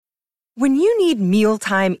When you need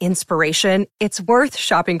mealtime inspiration, it's worth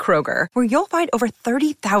shopping Kroger, where you'll find over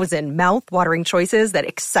 30,000 mouth-watering choices that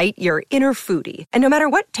excite your inner foodie. And no matter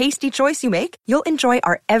what tasty choice you make, you'll enjoy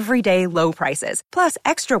our everyday low prices, plus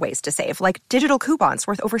extra ways to save, like digital coupons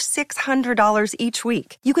worth over $600 each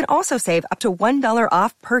week. You can also save up to $1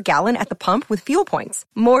 off per gallon at the pump with fuel points.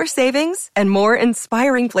 More savings and more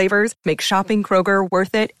inspiring flavors make shopping Kroger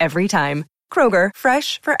worth it every time. Kroger,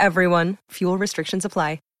 fresh for everyone. Fuel restrictions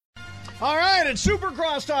apply. All right, it's Super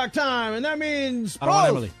Crosstalk time, and that means I don't want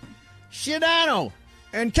both Emily. Shidano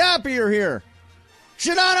and Cappy are here.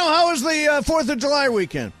 Shidano, how was the 4th of July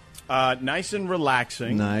weekend? Nice and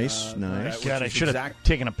relaxing. Nice. God, I should have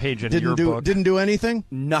taken a page out of your book. Didn't do anything?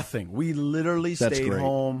 Nothing. We literally That's stayed great.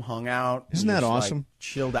 home, hung out. Isn't and that just, awesome? Like,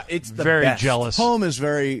 chilled out. It's the Very best. jealous. Home is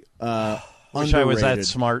very Wish I was that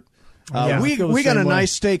smart. We got a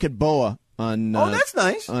nice steak at Boa on that's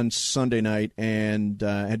nice. on Sunday night, and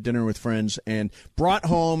had dinner with friends, and brought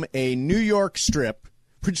home a New York strip,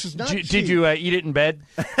 which is not cheap. Did you eat it in bed?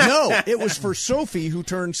 No, it was for Sophie, who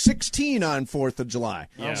turned 16 on 4th of July.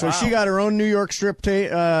 Yeah. So Wow. she got her own New York strip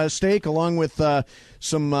steak along with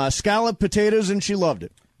some scalloped potatoes, and she loved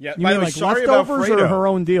it. Yeah. You By mean the way, like sorry about leftovers Fredo. or her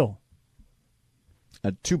own deal?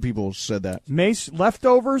 Two people said that. Mace,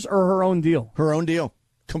 leftovers or her own deal? Her own deal.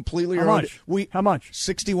 Completely How her own much? deal. How much?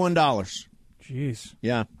 $61. Jeez.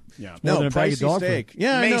 Yeah. Yeah. More No, than a bag of pricey dog food. steak.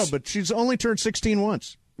 Yeah, I know, Mace- but she's only turned 16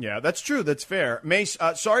 once. Yeah, that's true. That's fair. Mace,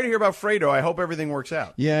 sorry to hear about Fredo. I hope everything works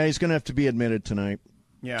out. Yeah, he's going to have to be admitted tonight.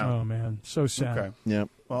 Yeah. Oh, man. So sad. Okay. Yeah.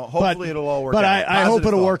 Well, hopefully it'll all work out. But I hope Positive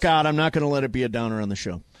it'll thoughts. work out. I'm not going to let it be a downer on the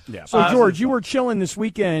show. Yeah. So, George, you were chilling this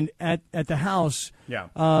weekend at the house. Yeah.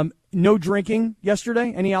 No drinking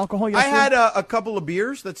yesterday? Any alcohol I yesterday? had a couple of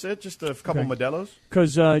beers. That's it. Just a couple Modelo's.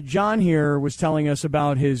 Because John here was telling us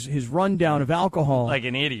about his rundown of alcohol. Like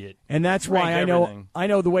an idiot. And that's why Drank everything. I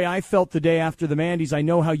know the way I felt the day after the Mandy's. I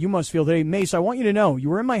know how you must feel today. Mace, I want you to know, you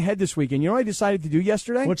were in my head this weekend. You know what I decided to do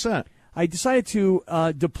yesterday? What's that? I decided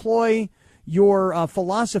to deploy your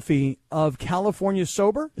philosophy of California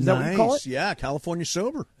sober. Is that what you call it? Yeah, California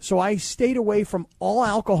sober. So I stayed away from all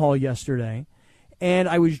alcohol yesterday, and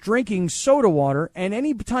I was drinking soda water. And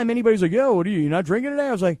any time anybody's like, "Yo, what are you? You're not drinking today?"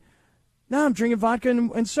 I was like, "No, I'm drinking vodka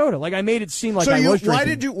and soda." Like I made it seem like I was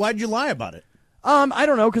drinking. Why did you lie about it? I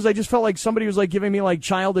don't know, because I just felt like somebody was like giving me like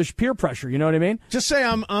childish peer pressure. You know what I mean? Just say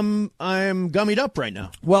I'm gummied up right now.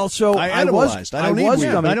 Well, so I was. edibilized. I don't need weed.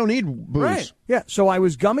 I don't need booze. Right. Yeah. So I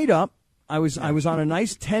was gummied up. I was on a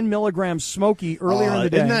nice 10 milligram smoky earlier in the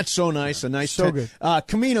day. Isn't that so nice? A nice So 10, good.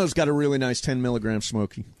 Camino's got a really nice 10 milligram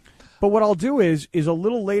smoky. But what I'll do is a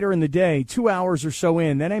little later in the day, 2 hours or so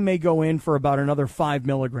in, then I may go in for about another 5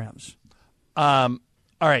 milligrams. All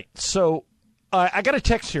right. So I got a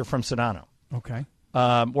text here from Sedano. Okay.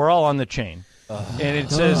 We're all on the chain, and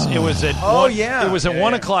it says it was at it was at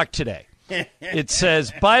 1 o'clock today. It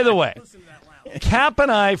says, by the way, Cap and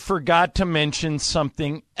I forgot to mention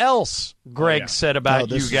something else Greg said about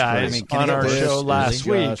this you is guys great. on our This show is last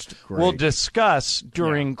week. just great. We'll discuss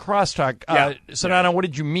during Crosstalk. Sedano, what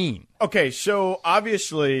did you mean? Okay, so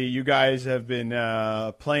obviously you guys have been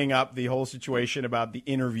playing up the whole situation about the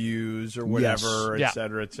interviews or whatever, Yes. et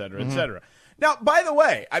cetera, et cetera, et cetera. Now, by the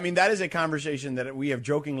way, I mean, that is a conversation that we have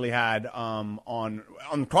jokingly had on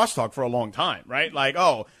Crosstalk for a long time, right? Like,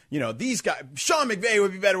 oh, you know, these guys, Sean McVay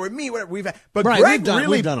would be better with me, whatever we've had. But Right, Greg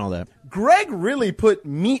we've done all that. Greg really put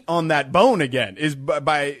meat on that bone again, is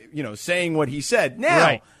by you know, saying what he said. Now,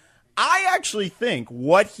 Right. I actually think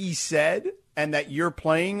what he said and that you're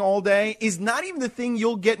playing all day is not even the thing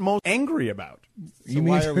you'll get most angry about. You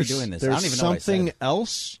why mean are we doing this? I There's don't even know what I something said.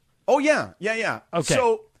 else? Oh, yeah. Okay.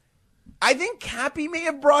 So I think Cappy may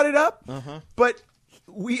have brought it up, but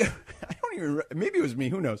I don't even, maybe it was me,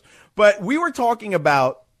 who knows. But we were talking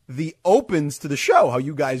about the opens to the show, how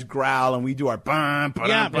you guys growl and we do our bum,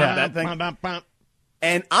 that thing.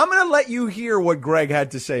 And I'm going to let you hear what Greg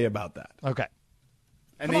had to say about that. Okay.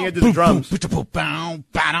 And then you do the drums.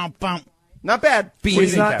 Not bad. What do you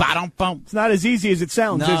think, Cappy? It's not as easy as it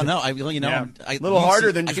sounds, is No, it? no, a little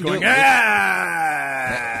harder than just going,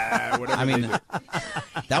 whatever I mean, they do.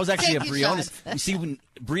 that was actually a Take your Briones. shots. You see, when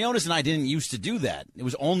Briones and I didn't used to do that. It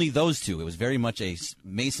was only those two. It was very much a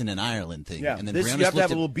Mason and Ireland thing. Yeah, And then this, Briones you have to looked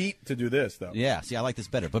have a at- little beat to do this, though. Yeah, see, I like this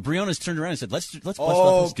better. But Briones turned around and said, let's do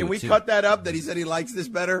Oh, it can we too. cut that up that he said he likes this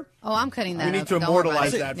better? Oh, I'm cutting that We need up. to Don't worry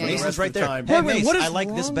immortalize about that it. for the Mason's rest right of the there. time. Hey, Mace, what is I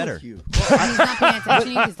like this wrong better. with you? He's not paying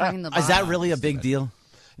attention. He's talking to the Is that boss. really a big deal?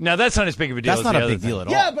 Now, that's not as big of a deal. That's as not the a other big deal thing.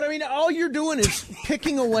 at all. Yeah, but I mean, all you're doing is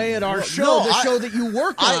picking away at our show, No, the show that you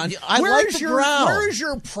work on. I like the growl. Where is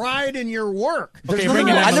your pride in your work? Okay,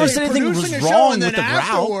 I never said anything was wrong with the growl.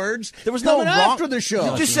 Afterwards, There was no coming wrong. after the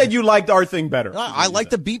show. You just said you liked our thing better. I like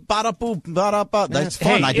the beat, ba-da-boo, ba-da-ba. That's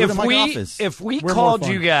fun. Hey, I do it if in my office. If we We're called more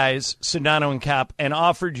fun. you guys, Sedano and Cap, and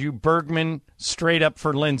offered you Bergman straight up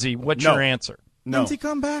for Lindsay, what's No. your answer? No. Lindsay,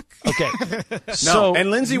 come back. Okay. No, So and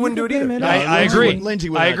Lindsay wouldn't do it either. No, I Lindsay agree. wouldn't- Lindsay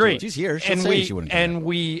would I not do agree. it. She's here. She'll And say we she wouldn't come and back.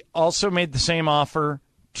 we also made the same offer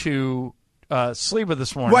to Sleva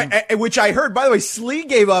this morning. Which I heard, by the way, Slee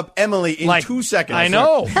gave up Emily in 2 seconds. I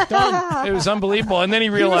know. It was unbelievable. And then he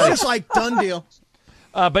It's realized. just like done deal.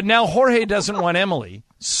 But now Jorge doesn't want Emily.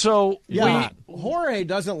 So Yeah, Jorge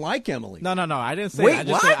doesn't like Emily. No, I didn't say. Wait, I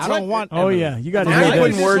just what? said I don't want. Oh, Emily. yeah. You got to Now hear you're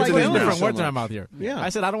this. putting words in his Different mouth. words in my mouth here. Yeah. I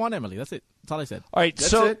said I don't want Emily. That's it. That's all I said. all right. That's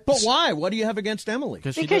so it. But why? What do you have against Emily?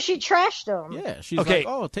 Because Because she trashed him. yeah, she's Okay. like,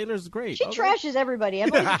 oh, Taylor's great. She Okay. trashes everybody.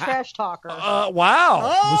 Emily's a trash talker.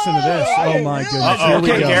 wow. Listen to this. Oh, my goodness. Here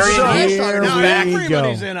we Okay, go. Gary, Here now we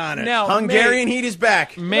everybody's go. in on it. Now Hungarian heat is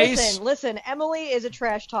back. Mace. Listen. Emily is a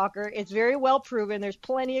trash talker. It's very well proven. There's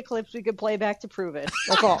plenty of clips we could play back to prove it.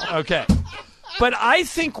 That's all. Okay. But I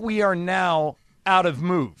think we are now out of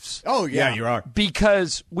moves Oh, yeah, you are.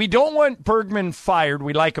 because we don't want Bergman fired.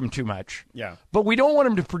 We like him too much. Yeah. But we don't want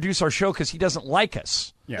him to produce our show because he doesn't like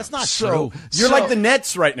us. Yeah. That's not So true. You're like the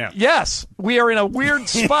Nets right now. Yes, we are in a weird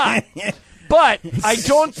spot. But I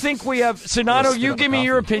don't think we have. Sonato, you give me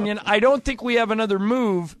your opinion. I don't think we have another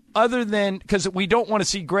move other than because we don't want to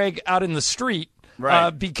see Greg out in the street. Right.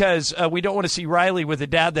 Because we don't want to see Riley with a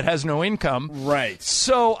dad that has no income. Right.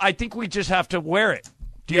 So I think we just have to wear it.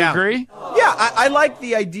 Do you Yeah. agree? Yeah, I like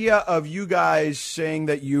the idea of you guys saying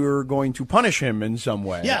that you're going to punish him in some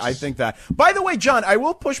way. Yes. I think that. By the way, John, I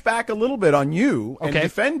will push back a little bit on you and Okay.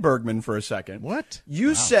 defend Bergman for a second. What?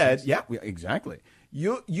 You said, exactly.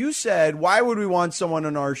 You said, why would we want someone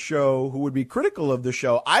on our show who would be critical of the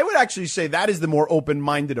show? I would actually say that is the more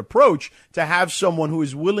open-minded approach, to have someone who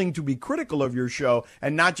is willing to be critical of your show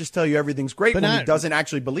and not just tell you everything's great when he doesn't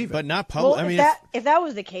actually believe it. But not Well, public. I mean, if that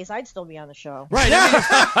was the case, I'd still be on the show. right.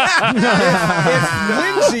 I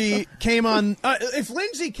mean, if Lindsay came on, if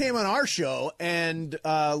Lindsay came on our show and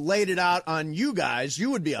laid it out on you guys,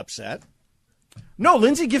 you would be upset. No,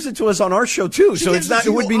 Lindsay gives it to us on our show too, She so gives it's not. to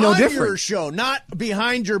It would you be no on Your different. show, not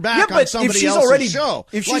behind your back Yeah, on but if somebody she's else's already- show.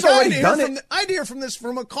 if she's Like, already done it- I'd hear from this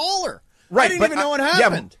from a caller. Right, I didn't but even know what yeah,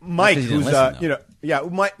 happened. Mike, Because you who's didn't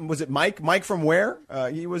listen, Mike, was it Mike? Mike from where?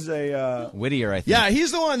 He was a Whittier, I think. Yeah,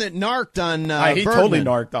 he's the one that narked on he Bergman. totally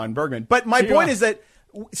narked on Bergman. But my point is that,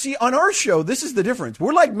 see, on our show, this is the difference.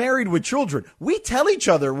 We're like married with children. We tell each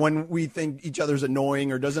other when we think each other's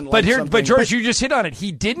annoying or doesn't like something. But George, you just hit on it.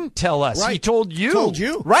 He didn't tell us. He Right. told you. Told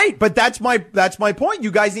you. Right, but that's my point.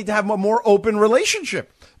 You guys need to have a more open relationship.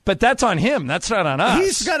 But that's on him. That's not on us.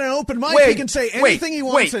 He's got an open mind. Wait, he can say anything he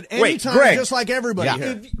wants at any time, Greg. just like everybody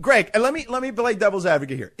here. Greg, and let me play devil's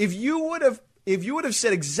advocate here. If you would have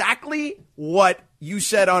said exactly what you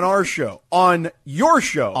said on our show, on your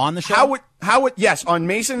show, On the show? how would yes, on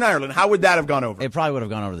Mason and Ireland, how would that have gone over? It probably would have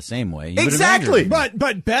gone over the same way. You would have Exactly. agreed.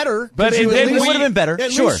 But better. But 'cause it you at then least- would have been better.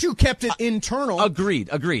 At Sure. least you kept it internal. Agreed.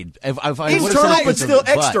 If I would have said Internal, something but still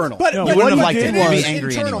different, external. But No, but what what you you liked did it. You'd be was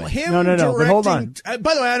angry internal. anyway. Him No, but hold directing-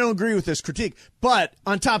 by the way, I don't agree with this critique. But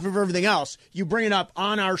on top of everything else, you bring it up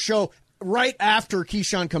on our show right after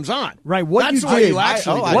Keyshawn comes on. Right. What That's you what did, you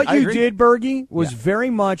actually did. what I you agree. did, Bergie, was very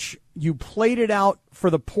much you played it out for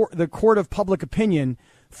the court of public opinion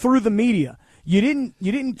through the media. You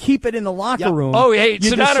didn't keep it in the locker room. Oh, hey, You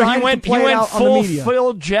Sonato, decided he to went play it out on the full media.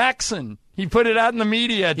 Phil Jackson. He put it out in the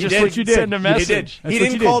media just did. so What he you could did. send a He message. He That's what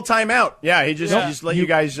didn't you did. call timeout. Yeah, he just let you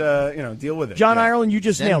guys deal with it. John Yeah. Ireland, you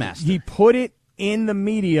just Zen nailed it. master. He put it in the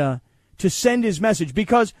media to send his message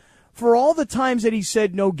because for all the times that he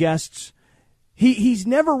said no guests, he's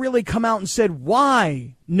never really come out and said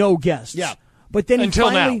why no guests. Yeah. But then Until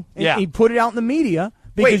he finally now. Yeah. he put it out in the media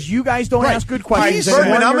because Wait. you guys don't Right. ask good questions Bergman,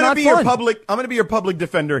 anymore. and I'm you're going to not be your fun. public. I'm going to be your public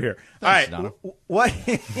defender here. Thanks, All right. Dono. What?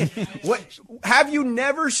 What? Have you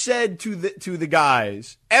never said to the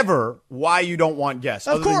guys ever why you don't want guests?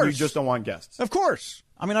 Of other than you course. just don't want guests. Of course.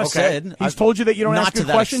 I mean, I've Okay. said He's told you that you don't not ask to good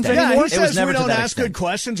that questions extent. anymore? Yeah, he It was says never we to don't that ask extent. good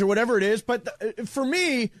questions or whatever it is. But for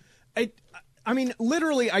me, I mean,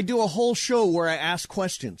 literally, I do a whole show where I ask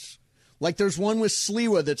questions. Like there's one with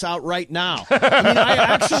Sliwa that's out right now. I mean, I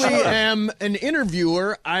actually am an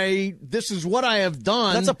interviewer. This is what I have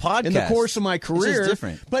done. That's a podcast. In the course of my career. This is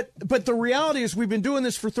different. But the reality is we've been doing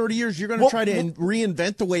this for 30 years. You're going to try to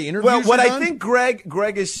reinvent the way interviews are what done? I think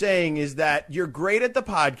Greg is saying is that you're great at the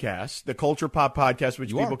podcast, the Culture Pop podcast,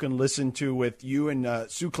 which people can listen to with you and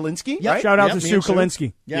Sue Kalinsky. Yep. Right? Shout out to Sue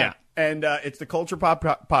Kalinsky. Yeah. And it's the Culture Pop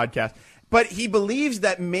podcast. But he believes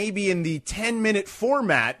that maybe in the 10-minute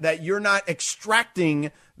format that you're not extracting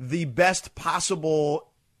the best possible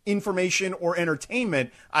information or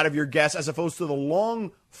entertainment out of your guests as opposed to the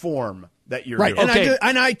long form that you're doing.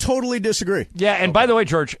 And I totally disagree. Yeah, and by the way,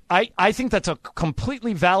 George, I think that's a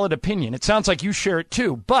completely valid opinion. It sounds like you share it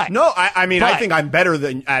too, but... No, I think I'm better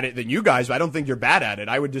at it than you guys, but I don't think you're bad at it.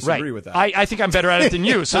 I would disagree with that. I think I'm better at it than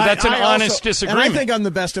you, so that's an honest disagreement. And I think I'm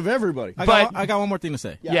the best of everybody. I got one more thing to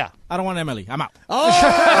say. Yeah. I don't want Emily. I'm out. Jorge.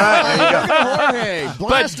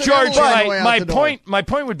 But George, my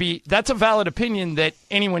point would be that's a valid opinion that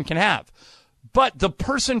anyone can have. But the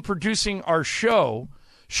person producing our show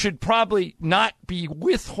should probably not be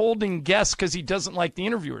withholding guests because he doesn't like the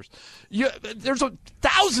interviewers. There's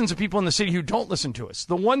thousands of people in the city who don't listen to us.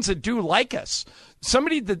 The ones that do like us.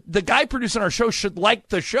 The guy producing our show should like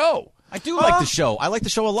the show. I do like the show. I like the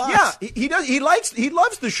show a lot. Yeah, he does. He loves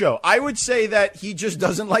the show. I would say that he just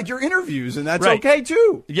doesn't like your interviews, and that's Right. okay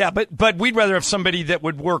too. Yeah, but we'd rather have somebody that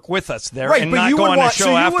would work with us there Right, and but not you go would on a want- show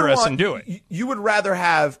so you after would us want- and do it. You would rather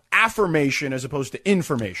have affirmation as opposed to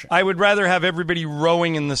information. I would rather have everybody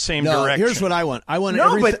rowing in the same direction. Here's what I want. I want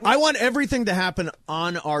everything to happen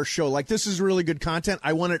on our show. Like this is really good content.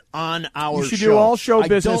 I want it on our show. You should do all show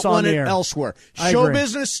business I don't want on it the air. elsewhere. I Show agree.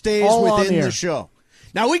 business stays All on within the the air. show.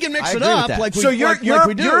 Now we can mix I it agree with up that. like we So like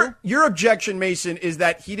we do. your objection, Mason, is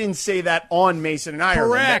that he didn't say that on Mason and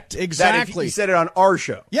Ireland. Correct, That exactly. he said it on our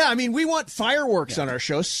show. Yeah, I mean we want fireworks on our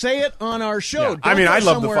show. Say it on our show. Yeah. I Don't mean, go I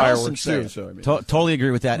love the somewhere else and fireworks say too. it. So I mean. Totally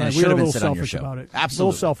agree with that, and it We should were a have been little said on your selfish show. about it. Absolutely. A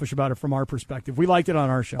little selfish about it from our perspective. We liked it on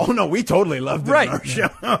our show. Oh no, we totally loved it Right. on our show.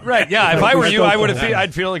 Right, yeah. If I were you,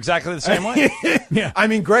 I'd feel exactly the same way. Yeah. I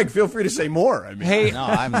mean, Greg, feel free to say more. I mean, Hey, No,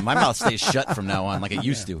 my mouth stays shut from now on, like it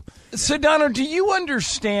used to. Sedano, do you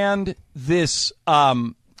understand this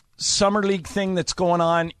summer league thing that's going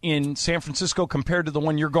on in San Francisco compared to the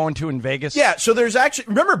one you're going to in Vegas? yeah. So there's actually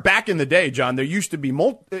remember back in the day, John. There used to be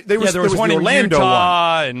there was one the in Orlando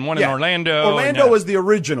Utah one. and one in Orlando. Orlando and, was the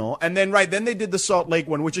original, and then then they did the Salt Lake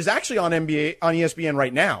one, which is actually on ESPN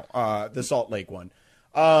right now. The Salt Lake one,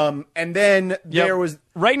 and then there was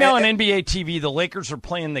right now on NBA TV. The Lakers are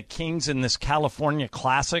playing the Kings in this California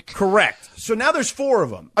Classic. Correct. So now there's 4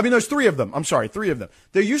 of them. I mean, there's 3 of them. I'm sorry, 3 of them.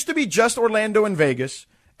 There used to be just Orlando and Vegas.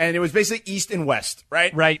 And it was basically East and West,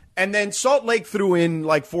 right? Right. And then Salt Lake threw in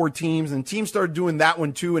like 4 teams, and teams started doing that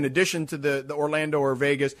one too, in addition to the Orlando or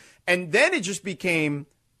Vegas. And then it just became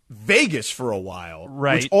Vegas for a while,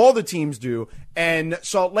 right? Which all the teams do. And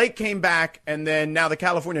Salt Lake came back, and then now the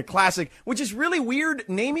California Classic, which is really weird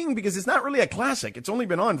naming because it's not really a classic. It's only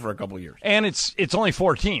been on for a couple of years. And it's only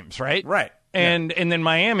 4 teams, right? Right. And then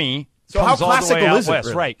Miami. So how comes all the way classical out is it, west,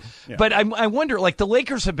 really? right? Yeah. But I wonder, like the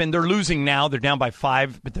Lakers they're losing now. They're down by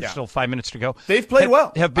 5, but there's still 5 minutes to go. They've played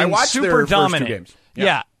well. Have been I watched super their first 2 dominant. games.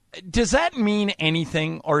 Yeah. Does that mean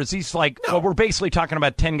anything, or is these like? No. Well, we're basically talking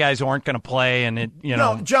about 10 guys who aren't going to play, and it,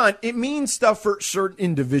 No, John, it means stuff for certain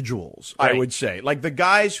individuals, Right. I would say. Like the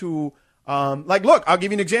guys who, look, I'll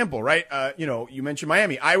give you an example, right? You mentioned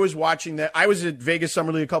Miami. I was watching that. I was at Vegas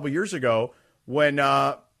Summer League a couple years ago when,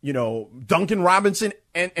 Duncan Robinson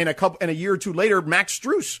and a year or 2 later, Max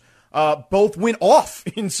Strus, both went off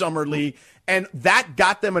in Summer League. And that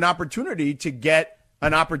got them an opportunity to get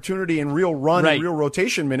an opportunity in real run and real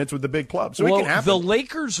rotation minutes with the big club. So it can happen. The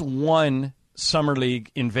Lakers won Summer League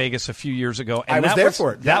in Vegas a few years ago. And I was there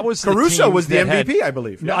for it. That was Caruso team was the that had- MVP, I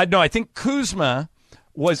believe. No, I think Kuzma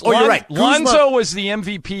was. Oh, you're right. Lonzo was the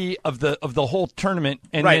MVP of the whole tournament,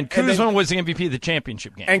 and Right. then Kuzma was the MVP of the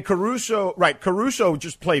championship game. And Caruso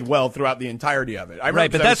just played well throughout the entirety of it.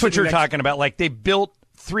 Right, but that's what you're talking about. Like they built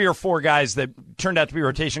 3 or 4 guys that turned out to be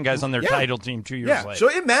rotation guys on their title team 2 years later. So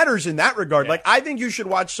it matters in that regard. Like I think you should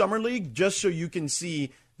watch Summer League just so you can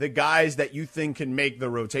see the guys that you think can make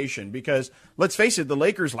the rotation. Because let's face it, the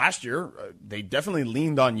Lakers last year, they definitely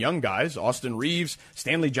leaned on young guys. Austin Reeves,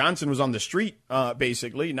 Stanley Johnson was on the street,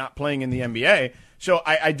 basically, not playing in the NBA. So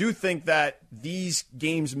I do think that these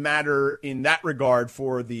games matter in that regard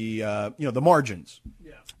for the the margins.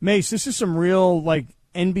 Mace, this is some real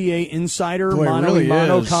NBA insider Boy, it mano really a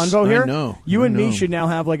mano is. convo I here. know. You I and me know. should now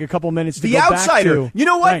have like a couple minutes to The go outsider. back to. You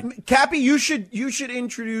know what, Right. Cappy? You should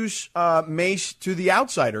introduce Mace to the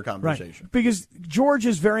outsider conversation. Right. Because George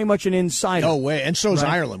is very much an insider. Oh, way. And so is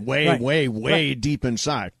Right. Ireland. Way, Right. way, way Right. deep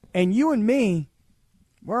inside. And you and me,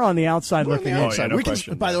 we're on the outside We're on looking the in. outside. no we can,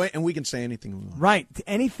 question. by the way, and we can say anything we want. Right.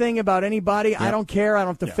 Anything about anybody, I don't care. I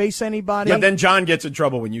don't have to face anybody. But then John gets in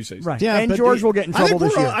trouble when you say something. Right. Yeah, and but George will get in trouble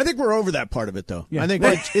this year. I think we're over that part of it, though. Yeah. I think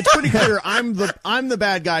it's pretty clear. I'm the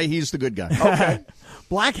bad guy. He's the good guy. Okay.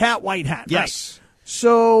 Black hat, white hat. Yes.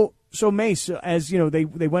 Right. So Mace, as you know, they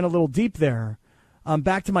went a little deep there.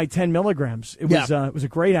 Back to my 10 milligrams. It was a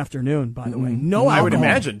great afternoon, by the way. No alcohol. I would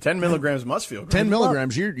imagine 10 milligrams must feel good. 10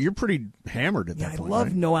 milligrams. You're pretty hammered at Yeah, that I point. love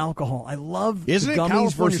right? no alcohol. I love Isn't the it? gummies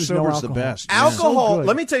California versus sober's no the alcohol. best. Yeah. Alcohol. So good.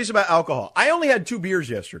 Let me tell you something about alcohol. I only had 2 beers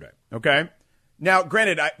yesterday. Okay. Now,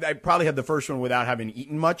 granted, I probably had the first one without having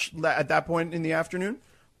eaten much at that point in the afternoon,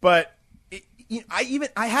 but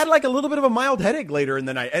I had like a little bit of a mild headache later in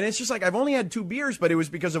the night, and it's just like I've only had 2 beers, but it was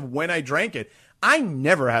because of when I drank it. I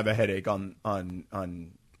never have a headache on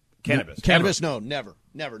cannabis. Cannabis? No, never.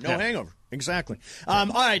 No hangover. Exactly. All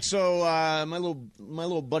right, so my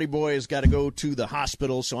little buddy boy has got to go to the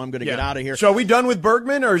hospital, so I'm going to get out of here. So are we done with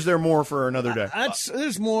Bergman, or is there more for another day?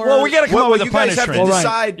 There's more. Well, we got to come up with a you guys punishment. have to Right.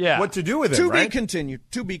 decide Yeah. what to do with it, to right? be continued.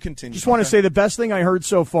 To be continued. Just want to say the best thing I heard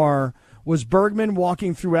so far was Bergman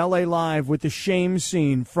walking through L.A. Live with the shame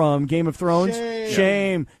scene from Game of Thrones.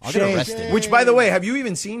 Shame. I'll get arrested. Which, by the way, have you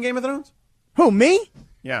even seen Game of Thrones? Who, me?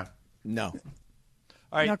 Yeah. No.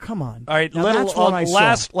 All right. Now, come on. All right, Now, little that's one I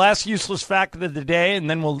saw. last useless fact of the day, and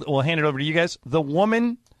then we'll hand it over to you guys. The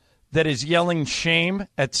woman that is yelling shame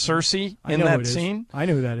at Cersei I in know who that it is. scene, I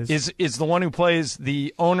know who that is. is the one who plays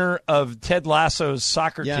the owner of Ted Lasso's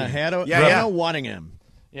soccer Yeah, team. Hannah Waddingham.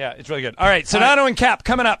 Yeah, it's really good. All right, Sonato and Cap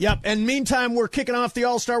coming up. Yep. And meantime, we're kicking off the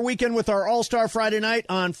All-Star Weekend with our All-Star Friday night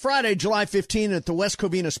on Friday, July 15 at the West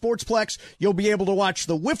Covina Sportsplex. You'll be able to watch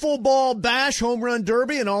the Wiffle Ball Bash Home Run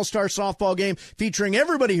Derby, an All-Star softball game featuring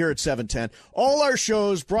everybody here at 710. All our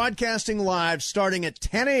shows broadcasting live starting at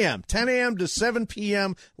 10 a.m. 10 a.m. to 7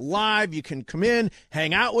 p.m. live. You can come in,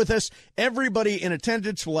 hang out with us. Everybody in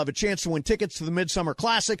attendance will have a chance to win tickets to the Midsummer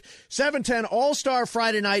Classic. 710 All-Star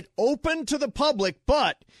Friday night, open to the public,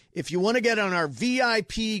 but if you want to get on our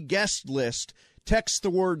VIP guest list, text the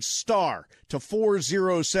word STAR to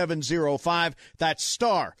 40705. That's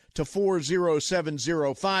STAR to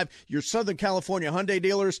 40705. Your Southern California Hyundai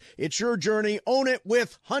dealers, it's your journey. Own it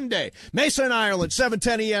with Hyundai. Mesa and Ireland,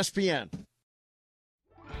 710 ESPN.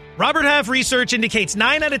 Robert Half research indicates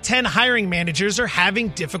 9 out of 10 hiring managers are having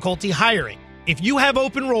difficulty hiring. If you have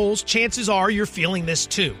open roles, chances are you're feeling this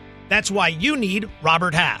too. That's why you need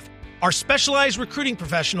Robert Half. Our specialized recruiting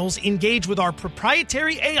professionals engage with our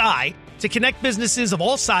proprietary AI to connect businesses of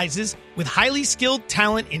all sizes with highly skilled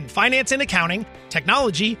talent in finance and accounting,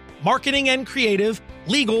 technology, marketing and creative,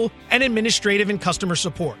 legal, and administrative and customer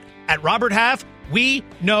support. At Robert Half, we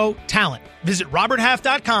know talent. Visit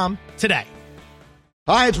roberthalf.com today.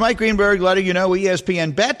 Hi, it's Mike Greenberg letting you know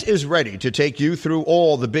ESPN Bet is ready to take you through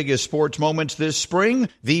all the biggest sports moments this spring.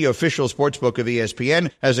 The official sportsbook of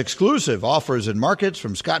ESPN has exclusive offers and markets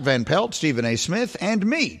from Scott Van Pelt, Stephen A. Smith, and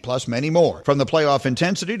me, plus many more. From the playoff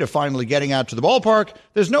intensity to finally getting out to the ballpark,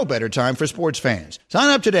 there's no better time for sports fans. Sign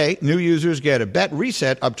up today. New users get a bet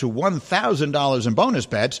reset up to $1,000 in bonus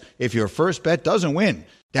bets if your first bet doesn't win.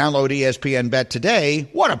 Download ESPN Bet today.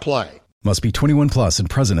 What a play. Must be 21 plus and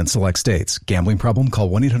present in select states. Gambling problem? Call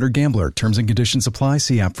 1-800-GAMBLER. Terms and conditions apply.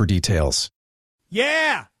 See app for details.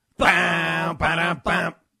 Yeah. Bam, ba-dum,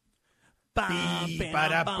 bam. Bam,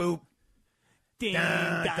 Bee-ba-da-boop. ding,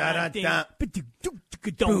 Da, da, da, da, ding. da.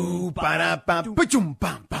 Ba-do-do-do-do-do. Boo, ba-da-bam, ba-doom,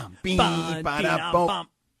 bam, bam. Bee, ba-da-boom.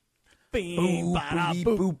 Boo, booty,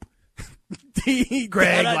 boop.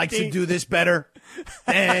 Greg likes to do this better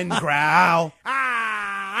than growl.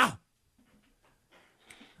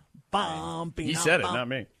 He said it, not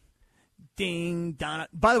me. Ding, da.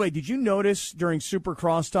 By the way, did you notice during Super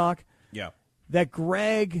Crosstalk Yeah. that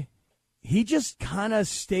Greg, he just kind of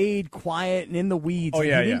stayed quiet and in the weeds? Oh,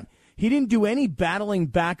 yeah, He didn't do any battling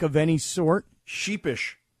back of any sort.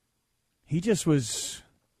 Sheepish. He just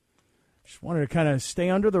wanted to kind of stay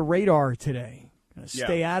under the radar today. Kind of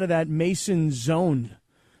stay out of that Mason zone.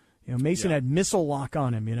 You know, Mason had missile lock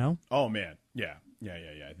on him, you know? Oh, man. Yeah.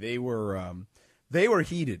 They were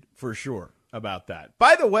heated for sure about that.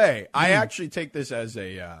 By the way, I actually take this as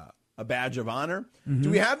a badge of honor. Mm-hmm. Do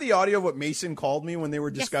we have the audio of what Mason called me when they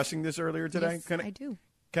were discussing this earlier today? Yes, I do.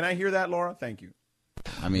 Can I hear that, Laura? Thank you.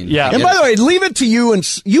 I mean, yeah. And by the way, leave it to you and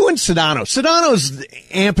Sedano. Sedano's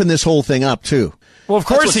amping this whole thing up too. Well, of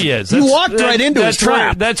course he is. He walked right into his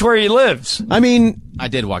trap. That's where he lives. I mean, I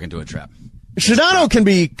did walk into a trap. Sedano can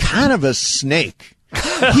be kind of a snake.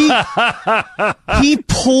 He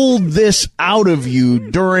pulled this out of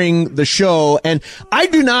you during the show, and I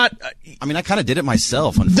do not. I mean, I kind of did it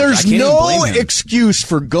myself. There's no excuse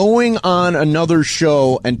for going on another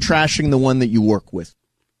show and trashing the one that you work with.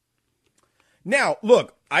 Now,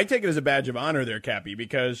 look, I take it as a badge of honor there, Cappy,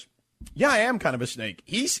 because, yeah, I am kind of a snake.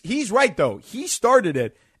 He's right, though. He started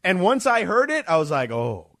it, and once I heard it, I was like,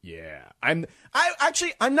 oh, yeah. I'm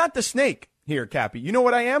not the snake here, Cappy. You know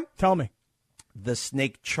what I am? Tell me. The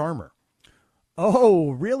snake charmer.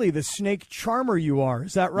 Oh, really? The snake charmer you are.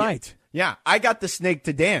 Is that right? Yeah, I got the snake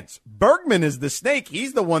to dance. Bergman is the snake.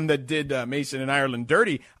 He's the one that did Mason and Ireland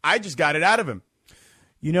dirty. I just got it out of him.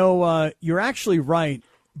 You know, you're actually right.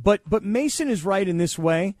 But Mason is right in this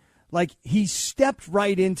way. Like, he stepped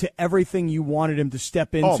right into everything you wanted him to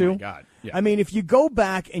step into. Oh, my God. Yeah. I mean, if you go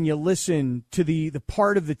back and you listen to the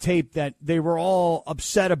part of the tape that they were all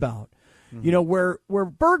upset about, you know, where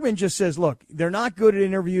Bergman just says, look, they're not good at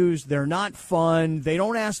interviews. They're not fun. They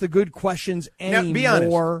don't ask the good questions anymore. Now, be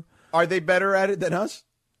honest. Are they better at it than us?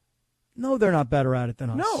 No, they're not better at it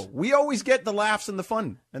than us. No, we always get the laughs and the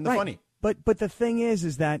fun and the funny. But the thing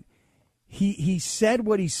is that he said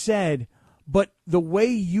what he said, but the way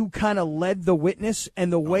you kind of led the witness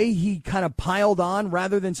and the way he kind of piled on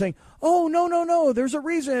rather than saying, oh, no, there's a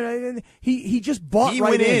reason. He just bought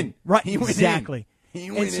right in. Right, exactly. He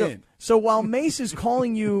went in. So while Mace is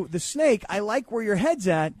calling you the snake, I like where your head's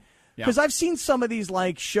at because I've seen some of these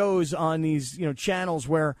like shows on these channels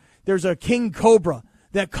where there's a king cobra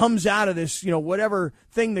that comes out of this whatever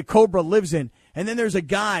thing the cobra lives in, and then there's a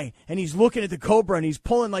guy and he's looking at the cobra and he's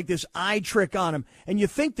pulling like this eye trick on him, and you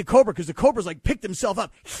think the cobra because the cobra's like picked himself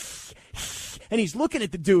up and he's looking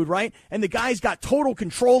at the dude, right, and the guy's got total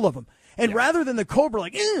control of him, and rather than the cobra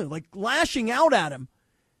like lashing out at him,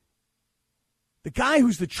 the guy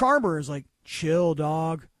who's the charmer is like, chill,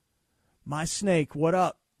 dog. My snake, what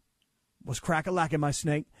up? Was crack-a-lacking my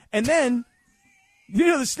snake. And then,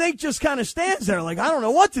 the snake just kind of stands there like, I don't know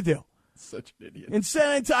what to do. Such an idiot.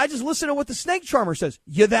 Instead, I just listen to what the snake charmer says.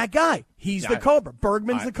 You're that guy. He's the cobra.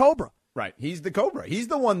 Bergman's the cobra. Right. He's the cobra. He's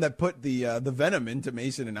the one that put the venom into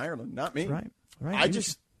Mason and Ireland, not me. Right.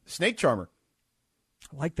 Snake charmer.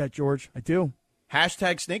 I like that, George. I do.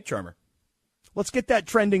 Hashtag snake charmer. Let's get that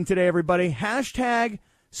trending today, everybody. Hashtag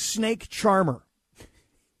snake charmer.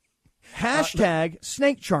 Hashtag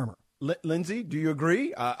snake charmer. Lindsay, do you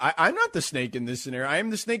agree? I'm not the snake in this scenario. I am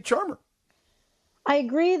the snake charmer. I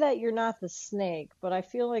agree that you're not the snake, but I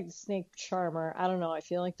feel like the snake charmer. I don't know. I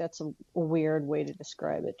feel like that's a weird way to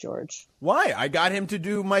describe it, George. Why? I got him to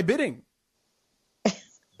do my bidding.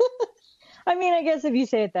 I mean, I guess if you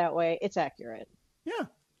say it that way, it's accurate. Yeah.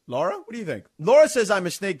 Laura, what do you think? Laura says I'm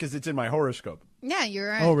a snake because it's in my horoscope. Yeah,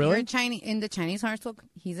 you're really? in the Chinese horoscope.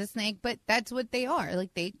 He's a snake, but that's what they are.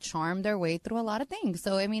 Like, they charm their way through a lot of things.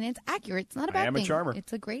 So, I mean, it's accurate. It's not a bad thing. I am a charmer.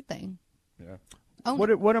 It's a great thing. Yeah. Oh,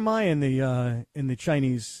 what am I in the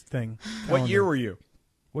Chinese thing? What year were you?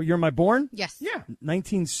 What year am I born? Yes. Yeah.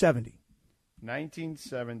 1970.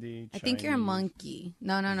 1970. I think you're a monkey.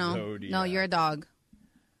 No. Zodiac. No, you're a dog.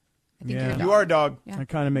 I think you're a dog. You are a dog. Yeah. That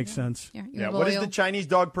kind of makes sense. You're What is the Chinese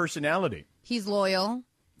dog personality? He's loyal.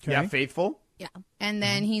 Okay. Yeah, faithful. Yeah. And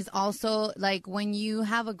then he's also, like, when you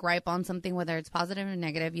have a gripe on something, whether it's positive or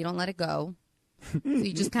negative, you don't let it go. So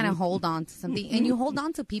you just kind of hold on to something. And you hold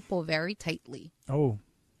on to people very tightly. Oh,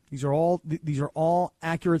 these are all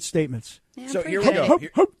accurate statements. Yeah, So here pretty we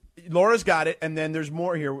good. go. Laura's got it, and then there's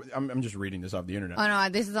more here. I'm just reading this off the internet. Oh, no,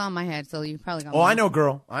 this is on my head, so you probably got Oh, I know,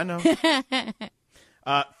 girl. I know.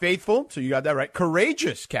 Faithful, so you got that right.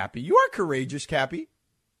 Courageous, Cappy. You are courageous, Cappy.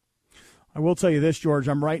 I will tell you this, George.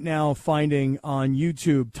 I'm right now finding on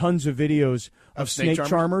YouTube tons of videos of snake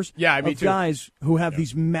charmers. Yeah, me of too. Guys who have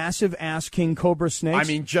these massive ass king cobra snakes. I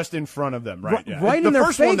mean, just in front of them, right? Yeah. Right the in their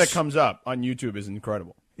first one that face. comes up on YouTube is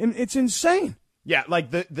incredible. And it's insane. Yeah,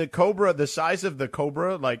 like the cobra, the size of the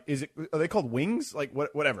cobra, like are they called wings? Like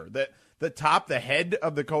whatever. The head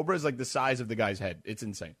of the cobra is like the size of the guy's head. It's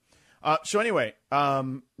insane. So anyway,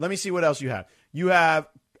 let me see what else you have. You have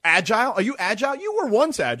agile. Are you agile? You were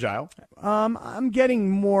once agile. I'm getting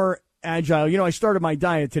more agile. I started my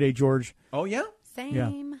diet today, George. Oh yeah?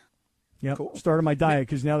 Same. Yeah. Cool. Started my diet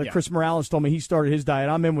because now that Chris Morales told me he started his diet,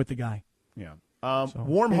 I'm in with the guy. Yeah.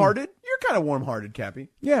 Warm-hearted? You're kind of warm-hearted, Cappy.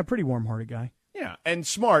 Yeah, pretty warm-hearted guy. Yeah, and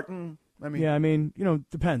smart.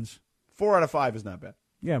 Depends. 4 out of 5 is not bad.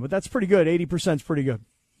 Yeah, but that's pretty good. 80% is pretty good.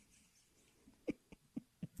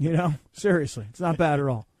 You know, seriously, it's not bad at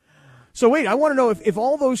all. So wait, I want to know if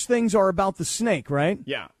all those things are about the snake, right?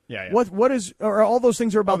 Yeah. What is, or all those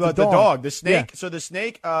things are about the dog? The snake. Yeah. So the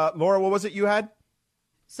snake, Laura, what was it you had?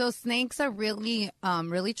 So snakes are really,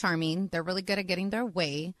 really charming. They're really good at getting their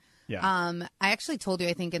way. Yeah. I actually told you,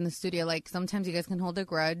 I think, in the studio, like sometimes you guys can hold a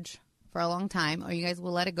grudge for a long time, or you guys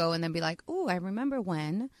will let it go and then be like, "Oh, I remember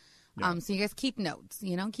when." Yeah. So you guys keep notes,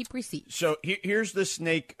 keep receipts. So here's the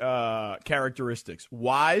snake characteristics: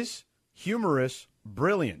 wise, humorous,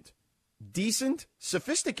 brilliant, decent,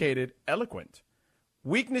 sophisticated, eloquent.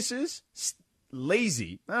 Weaknesses: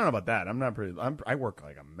 lazy. I don't know about that. I'm not pretty. I work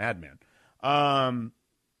like a madman.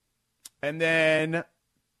 And then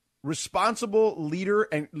responsible, leader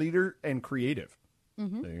and creative.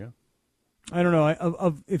 Mm-hmm. There you go. I don't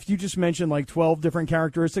know. If you just mentioned like 12 different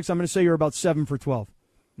characteristics, I'm going to say you're about 7 for 12.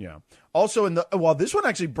 Yeah. Also, this one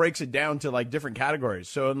actually breaks it down to like different categories.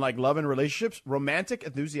 So in like love and relationships, romantic,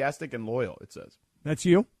 enthusiastic, and loyal. It says. That's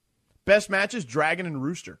you. Best matches: dragon and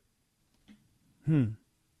rooster.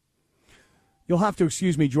 You'll have to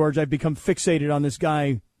excuse me, George. I've become fixated on this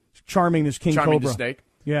guy charming this king Charming cobra. the snake.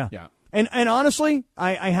 Yeah. Yeah. And honestly,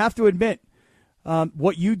 I have to admit,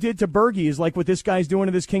 what you did to Bergie is like what this guy's doing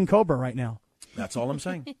to this king cobra right now. That's all I'm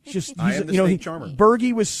saying. I am the snake charmer.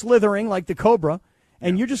 Bergie was slithering like the cobra,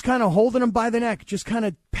 and you're just kind of holding him by the neck, just kind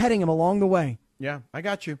of petting him along the way. Yeah, I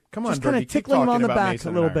got you. Come on, just kind of tickling him on the back a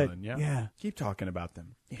little bit. Yeah. Keep talking about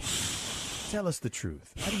them. Yeah. Tell us the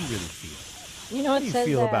truth. How do you really feel? You know, How do you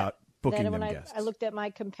feel about booking them when guests? I looked at my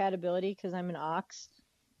compatibility because I'm an ox.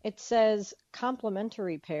 It says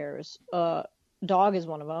complementary pairs. Dog is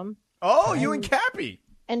one of them. Oh, you and Cappy.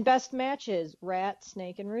 And best matches: rat,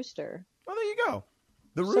 snake, and rooster. Oh, there you go.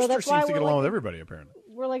 The rooster seems to get along with everybody, apparently.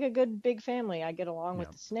 We're like a good big family. I get along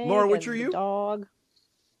with the snake. Laura, which are you? Dog.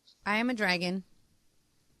 I am a dragon.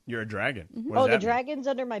 You're a dragon. Mm-hmm. Oh, the dragon's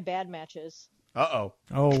under my bad matches. Uh-oh.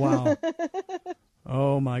 Oh, wow.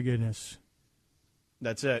 Oh, my goodness.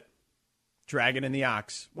 That's it. Dragon and the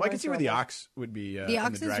ox. Well, I can see where the ox would be. The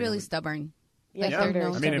ox is really stubborn. Yeah, I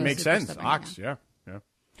mean, it makes sense. Ox, yeah.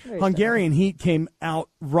 Hungarian Heat came out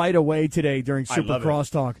right away today during Super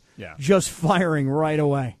Crosstalk. Yeah. Just firing right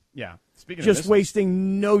away. Yeah. Speaking just of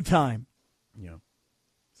wasting no time. Yeah.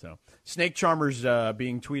 So, snake charmers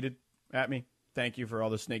being tweeted at me. Thank you for all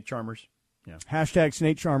the snake charmers. Yeah. Hashtag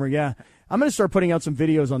snake charmer. Yeah. I'm going to start putting out some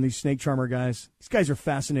videos on these snake charmer guys. These guys are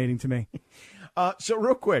fascinating to me. So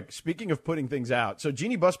real quick, speaking of putting things out, so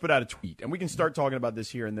Jeannie Buss put out a tweet, and we can start talking about this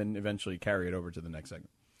here and then eventually carry it over to the next segment.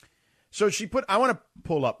 So I want to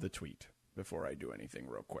pull up the tweet before I do anything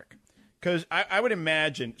real quick, because I would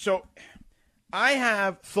imagine, so I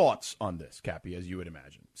have thoughts on this, Cappy, as you would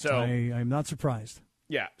imagine. So I'm not surprised.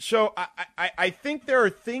 Yeah, so I think there are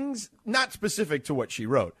things, not specific to what she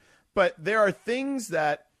wrote, but there are things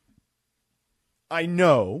that I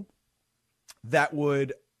know that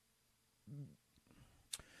would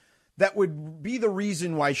be the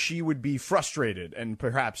reason why she would be frustrated and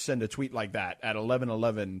perhaps send a tweet like that at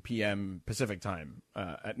 11:11 p.m. Pacific time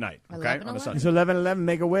at night. Okay, on a Sunday. It's 11:11.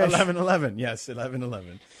 Make a wish. 11:11. Yes,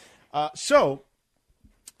 11:11. So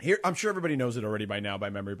here, I'm sure everybody knows it already by now by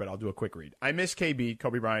memory, but I'll do a quick read. I miss KB,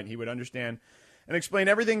 Kobe Bryant. He would understand and explain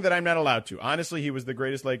everything that I'm not allowed to. Honestly, he was the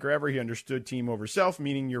greatest Laker ever. He understood team over self,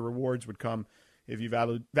 meaning your rewards would come. If you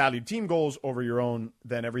valued team goals over your own,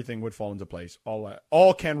 then everything would fall into place.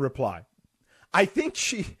 All can reply. I think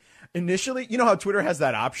she initially, you know how Twitter has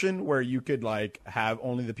that option where you could like have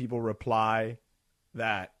only the people reply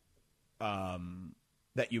that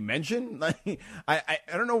that you mentioned. Like, I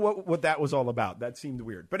don't know what that was all about. That seemed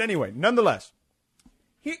weird. But anyway, nonetheless,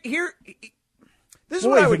 here this is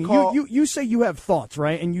what I would call. You say you have thoughts,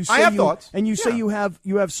 right? And you say I have thoughts, and you say you have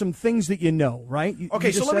some things that you know, right?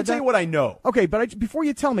 Okay, so let me tell you what I know. Okay, but before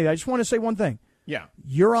you tell me that, I just want to say one thing. Yeah,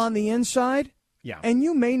 you're on the inside. Yeah, and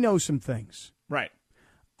you may know some things. Right.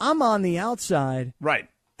 I'm on the outside. Right.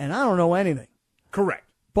 And I don't know anything. Correct.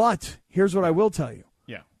 But here's what I will tell you.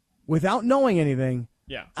 Yeah. Without knowing anything.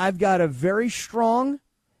 Yeah. I've got a very strong,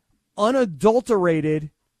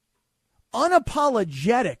 unadulterated,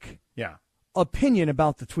 unapologetic. Yeah. Opinion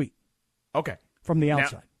about the tweet. Okay. From the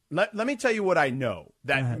outside. Now, let me tell you what I know.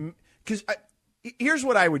 Because here's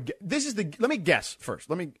what I would get. Let me guess first.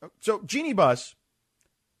 So Jeannie Buss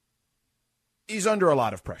is under a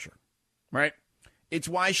lot of pressure, right? It's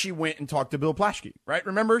why she went and talked to Bill Plaschke, right?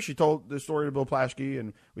 Remember, she told the story to Bill Plaschke,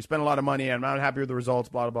 and we spent a lot of money, and I'm not happy with the results,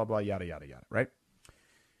 blah, blah, blah, yada, yada, yada, right?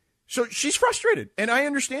 So she's frustrated, and I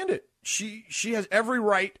understand it. She has every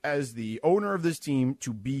right as the owner of this team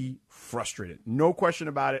to be frustrated. No question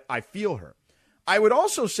about it. I feel her. I would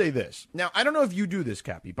also say this. Now, I don't know if you do this,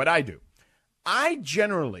 Cappy, but I do. I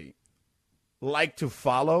generally like to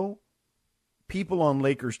follow people on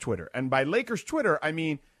Lakers Twitter. And by Lakers Twitter, I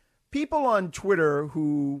mean people on Twitter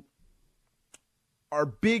who are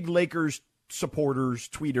big Lakers supporters,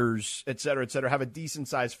 tweeters, et cetera, have a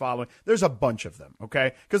decent-sized following. There's a bunch of them,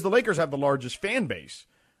 okay? Because the Lakers have the largest fan base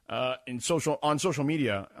on social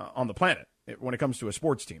media on the planet when it comes to a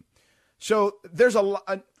sports team. So there's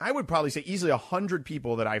I would probably say easily 100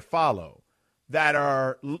 people that I follow that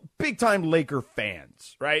are big-time Laker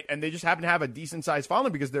fans, right? And they just happen to have a decent-sized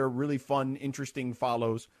following because they're really fun, interesting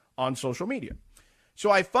follows on social media.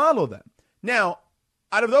 So I follow them. Now,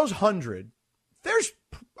 out of those 100, there's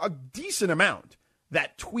a decent amount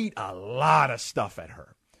that tweet a lot of stuff at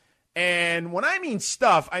her. And when I mean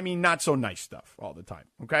stuff, I mean not so nice stuff all the time,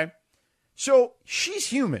 okay? So she's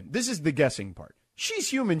human. This is the guessing part. She's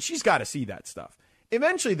human. She's got to see that stuff.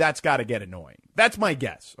 Eventually, that's got to get annoying. That's my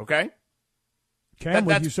guess, okay? Okay, I'm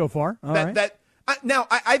with you so far. All right. Now,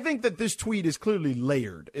 I think that this tweet is clearly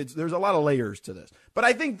layered. There's a lot of layers to this. But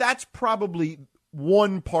I think that's probably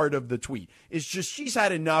one part of the tweet. It's just she's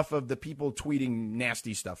had enough of the people tweeting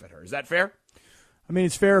nasty stuff at her. Is that fair? I mean,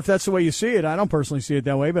 it's fair if that's the way you see it. I don't personally see it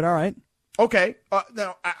that way, but all right. Okay.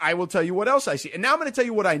 Now, I will tell you what else I see. And now I'm going to tell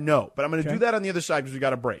you what I know. But I'm going to do that on the other side because we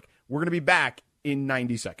got a break. We're going to be back in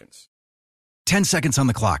 90 seconds. 10 seconds on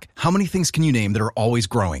the clock. How many things can you name that are always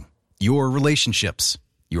growing? Your relationships,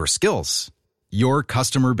 your skills, your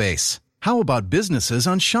customer base. How about businesses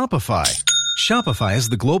on Shopify? Shopify is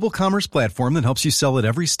the global commerce platform that helps you sell at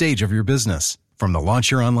every stage of your business. From the launch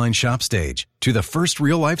your online shop stage to the first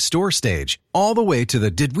real-life store stage, all the way to the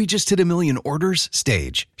did we just hit 1 million orders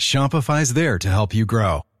stage. Shopify's there to help you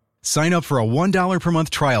grow. Sign up for a $1 per month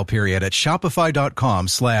trial period at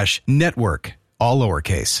shopify.com/network, all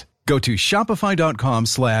lowercase. Go to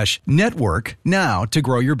shopify.com/network now to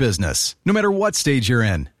grow your business, no matter what stage you're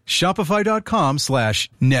in.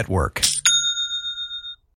 Shopify.com/network.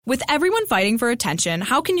 With everyone fighting for attention,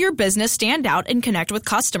 how can your business stand out and connect with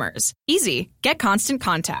customers? Easy. Get Constant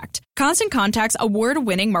Contact. Constant Contact's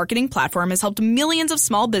award-winning marketing platform has helped millions of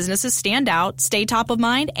small businesses stand out, stay top of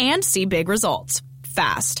mind, and see big results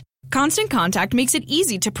fast. Constant Contact makes it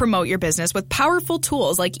easy to promote your business with powerful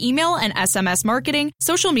tools like email and SMS marketing,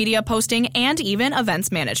 social media posting, and even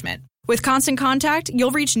events management. With Constant Contact, you'll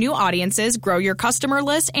reach new audiences, grow your customer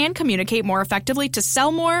list, and communicate more effectively to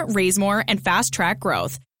sell more, raise more, and fast-track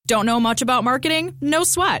growth. Don't know much about marketing? No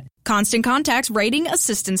sweat. Constant Contact's writing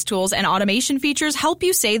assistance tools and automation features help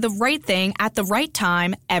you say the right thing at the right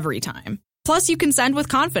time, every time. Plus, you can send with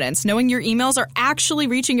confidence, knowing your emails are actually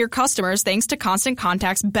reaching your customers thanks to Constant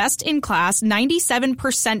Contact's best-in-class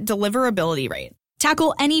 97% deliverability rate.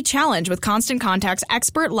 Tackle any challenge with Constant Contact's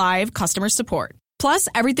expert live customer support. Plus,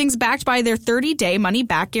 everything's backed by their 30-day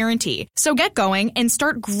money-back guarantee. So get going and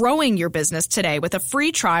start growing your business today with a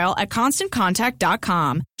free trial at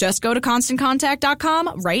ConstantContact.com. Just go to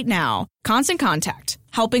ConstantContact.com right now. Constant Contact,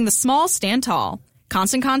 helping the small stand tall.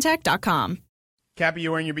 ConstantContact.com. Cappy,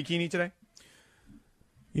 you wearing your bikini today?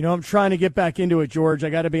 You know, I'm trying to get back into it, George.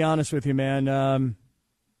 I got to be honest with you, man.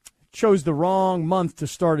 Chose the wrong month to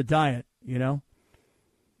start a diet, you know?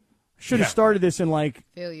 Should have started this in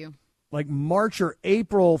Feel you. Like March or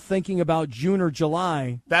April, thinking about June or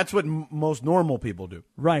July. That's what most normal people do.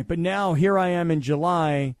 Right, but now here I am in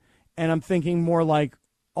July, and I'm thinking more like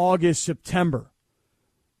August, September.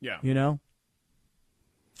 Yeah. You know?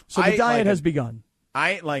 So the diet has begun.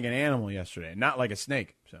 I ate like an animal yesterday, not like a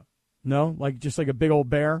snake. So no? Just like a big old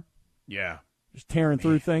bear? Yeah. Just tearing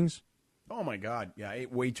through things? Oh, my God. Yeah, I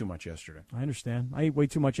ate way too much yesterday. I understand. I eat way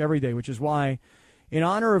too much every day, which is why, in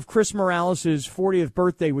honor of Chris Morales' 40th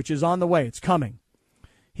birthday, which is on the way, it's coming,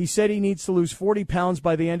 he said he needs to lose 40 pounds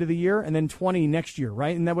by the end of the year and then 20 next year,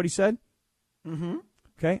 right? Isn't that what he said? Mm-hmm.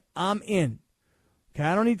 Okay, I'm in. Okay,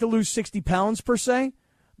 I don't need to lose 60 pounds per se,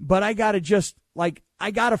 but I got to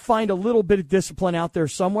I got to find a little bit of discipline out there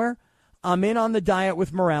somewhere. I'm in on the diet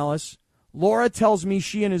with Morales. Laura tells me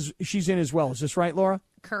she's in as well. Is this right, Laura?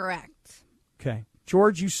 Correct. Okay.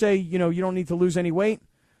 George, you say, you don't need to lose any weight?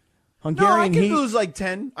 Hungarian I can lose like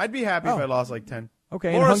 10. I'd be happy if I lost like 10.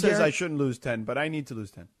 Okay. Laura says I shouldn't lose 10, but I need to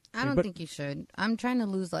lose 10. I don't think you should. I'm trying to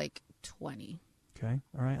lose like 20. Okay.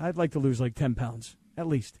 All right. I'd like to lose like 10 pounds, at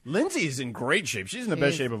least. Lindsay's in great shape. She's in the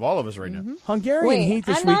best shape of all of us right now. Hungarian Heat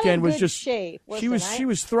this weekend was just shape. Listen, she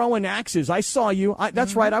was throwing axes. I saw you.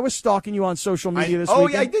 That's right. I was stalking you on social media this weekend. Oh,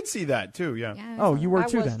 yeah, I did see that too. Yeah. Oh, you were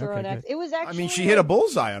too then. Okay. Good. It was actually. I mean, she hit a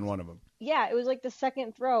bullseye on one of them. Yeah, it was like the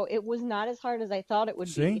second throw. It was not as hard as I thought it would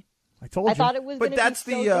be. I told you. I thought it was going to be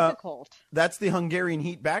so difficult. That's the Hungarian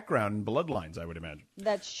heat background and bloodlines, I would imagine.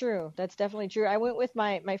 That's true. That's definitely true. I went with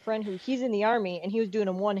my friend he's in the Army, and he was doing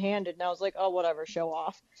them one-handed, and I was like, oh, whatever, show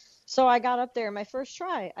off. So I got up there, my first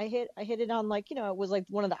try, I hit it on it was like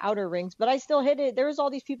one of the outer rings, but I still hit it. There was all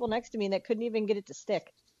these people next to me that couldn't even get it to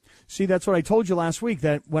stick. See, that's what I told you last week,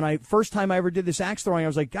 that when first time I ever did this axe throwing, I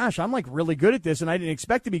was like, gosh, I'm like really good at this, and I didn't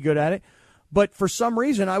expect to be good at it. But for some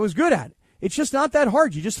reason, I was good at it. It's just not that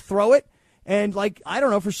hard. You just throw it, and I don't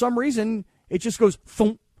know, for some reason, it just goes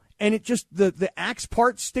thump, and it just, the axe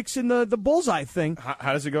part sticks in the bullseye thing.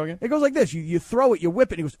 How does it go again? It goes like this. You throw it, you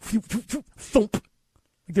whip it, and it goes thump.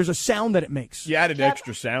 There's a sound that it makes. You added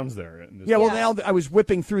extra sounds there. Now I was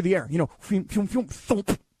whipping through the air.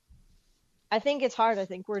 Thump. I think it's hard. I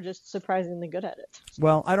think we're just surprisingly good at it.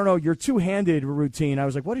 Well, I don't know. Your two-handed routine, I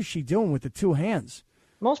was like, what is she doing with the two hands?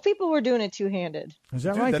 Most people were doing it two-handed. Is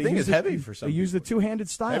that right? That thing is heavy for some people. They use the two-handed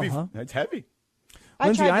style, heavy, huh? It's heavy.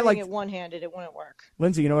 Lindsay, I tried doing it one-handed. It wouldn't work.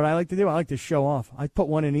 Lindsay, you know what I like to do? I like to show off. I put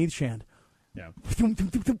one in each hand. Yeah.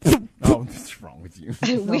 Oh, what's wrong with you?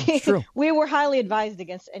 It's true. We were highly advised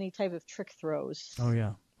against any type of trick throws. Oh,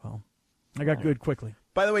 yeah. Well, I got good quickly.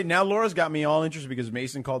 By the way, now Laura's got me all interested because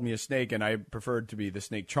Mason called me a snake, and I preferred to be the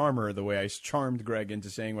snake charmer the way I charmed Greg into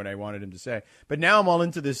saying what I wanted him to say. But now I'm all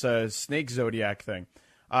into this snake zodiac thing.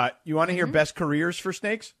 You want to hear best careers for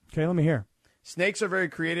snakes? Okay, let me hear. Snakes are very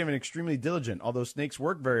creative and extremely diligent. Although snakes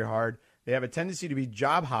work very hard, they have a tendency to be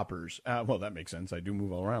job hoppers. Well, that makes sense. I do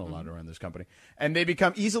move all around a lot around this company. And they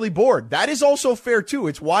become easily bored. That is also fair, too.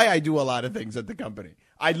 It's why I do a lot of things at the company.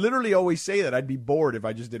 I literally always say that I'd be bored if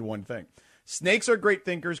I just did one thing. Snakes are great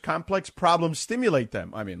thinkers. Complex problems stimulate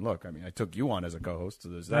them. I mean, look, I took you on as a co-host, so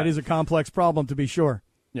there's that. That is a complex problem, to be sure.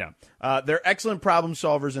 Yeah. They're excellent problem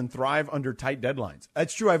solvers and thrive under tight deadlines.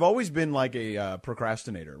 That's true. I've always been like a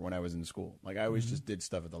procrastinator when I was in school. Like, I always just did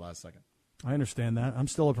stuff at the last second. I understand that. I'm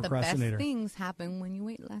still a procrastinator. The best things happen when you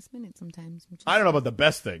wait last minute sometimes. I don't know about the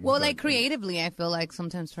best things. Well, like creatively, I feel like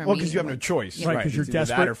sometimes for me. Well, because you have no choice. Right, because you're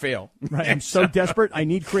desperate. That or fail. Right, I'm so desperate. I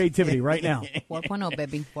need creativity right now. 4.0,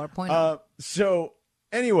 baby. 4.0. So,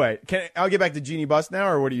 anyway, I'll get back to Genie Bus now,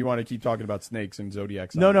 or what do you want to keep talking about snakes and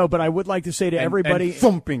zodiacs? No, but I would like to say to everybody. And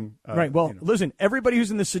thumping. Right, well, listen, everybody who's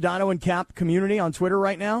in the Sedano and Cap community on Twitter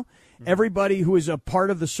right now, everybody who is a part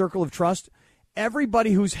of the Circle of Trust,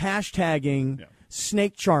 everybody who's hashtagging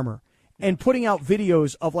Snake Charmer and putting out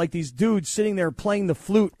videos of like these dudes sitting there playing the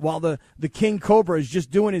flute while the King Cobra is just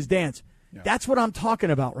doing his dance. Yeah. That's what I'm talking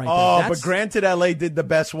about right there. But granted, LA did the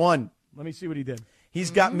best one. Let me see what he did. He's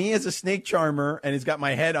got me as a snake charmer, and he's got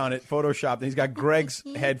my head on it photoshopped, and he's got Greg's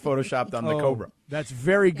head photoshopped on the Cobra. That's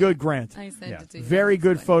very good, Grant. I sent it to you. Very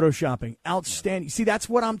good photoshopping. Outstanding. See, that's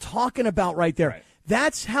what I'm talking about right there. Right.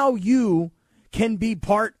 That's how you can be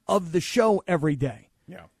part of the show every day.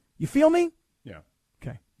 Yeah. You feel me? Yeah.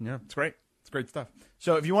 Okay. Yeah, it's great. It's great stuff.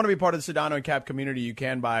 So if you want to be part of the Sedano and Cap community, you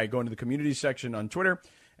can by going to the community section on Twitter,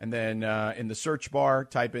 and then in the search bar,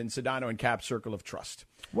 type in Sedano and Cap Circle of Trust.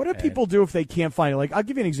 What do people do if they can't find it? Like, I'll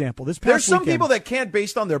give you an example. There's some people that can't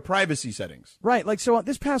based on their privacy settings. Right. Like, so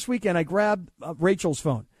this past weekend, I grabbed Rachel's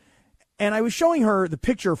phone, and I was showing her the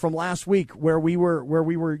picture from last week where we were,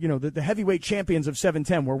 the heavyweight champions of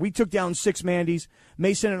 710, where we took down 6 Mandy's.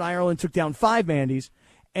 Mason and Ireland took down 5 Mandy's.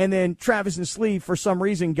 And then Travis and Slee, for some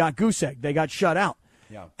reason, got goose egg. They got shut out.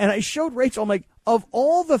 Yeah. And I showed Rachel, I'm like, of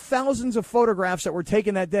all the thousands of photographs that were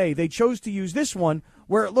taken that day, they chose to use this one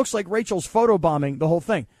where it looks like Rachel's photobombing the whole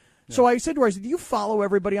thing. Yeah. So I said to her, do you follow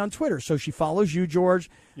everybody on Twitter? So she follows you, George.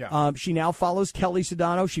 Yeah. She now follows Kelly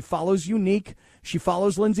Sedano. She follows Unique. She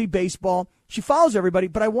follows Lindsay Baseball. She follows everybody,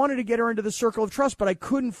 but I wanted to get her into the Circle of Trust, but I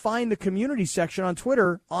couldn't find the community section on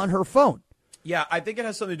Twitter on her phone. Yeah, I think it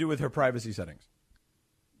has something to do with her privacy settings.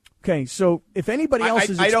 Okay, so if anybody else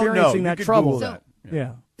is experiencing that trouble,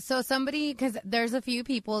 yeah. So somebody, because there's a few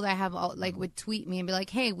people that have would tweet me and be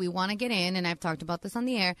like, "Hey, we want to get in," and I've talked about this on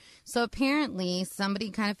the air. So apparently,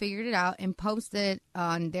 somebody kind of figured it out and posted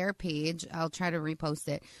on their page. I'll try to repost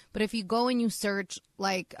it. But if you go and you search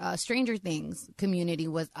Stranger Things community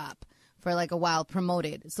was up for like a while,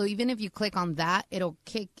 promoted. So even if you click on that, it'll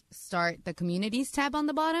kick-start the communities tab on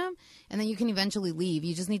the bottom, and then you can eventually leave.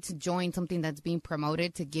 You just need to join something that's being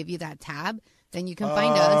promoted to give you that tab. Then you can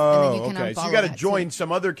find us, and then you can unfollow. So you got to join some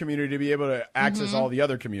other community to be able to access all the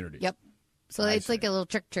other communities. Yep. So it's like a little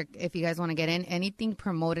trick if you guys want to get in. Anything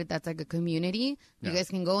promoted that's like a community, you guys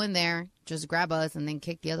can go in there, just grab us, and then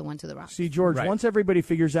kick the other one to the rock. See, George, once everybody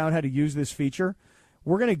figures out how to use this feature,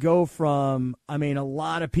 we're going to go from, a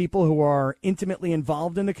lot of people who are intimately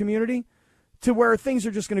involved in the community to where things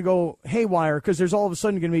are just going to go haywire because there's all of a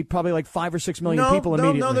sudden going to be probably like 5 or 6 million people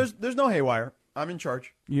immediately. No, there's no haywire. I'm in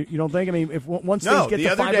charge. You don't think? I mean, if once they get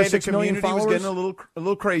to 5 or 6 million followers, the community was getting a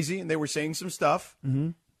little crazy, and they were saying some stuff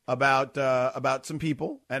about some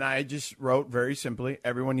people, and I just wrote very simply,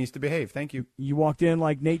 everyone needs to behave. Thank you. You walked in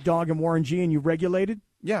like Nate Dogg and Warren G, and you regulated?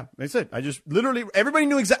 Yeah, that's it. I just literally, everybody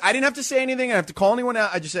knew exactly. I didn't have to say anything. I didn't have to call anyone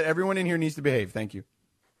out. I just said, everyone in here needs to behave. Thank you.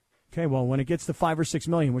 Okay, well, when it gets to 5 or 6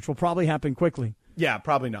 million, which will probably happen quickly. Yeah,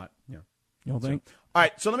 probably not. Yeah. You don't think? All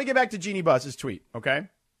right, so let me get back to Jeannie Buss's tweet, okay?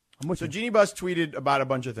 So Jeannie Buss tweeted about a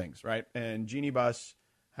bunch of things, right? And Jeannie Buss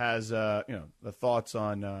has, the thoughts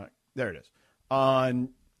on, there it is, on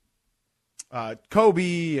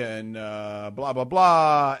Kobe and blah, blah,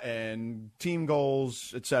 blah, and team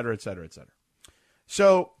goals, et cetera, et cetera, et cetera.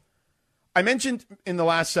 So I mentioned in the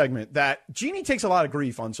last segment that Jeannie takes a lot of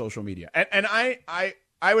grief on social media. And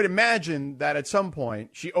I would imagine that at some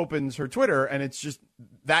point she opens her Twitter and it's just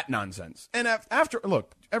that nonsense. And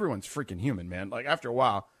look, everyone's freaking human, man. Like after a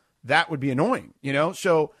while, that would be annoying,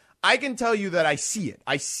 So I can tell you that I see it.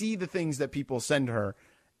 I see the things that people send her,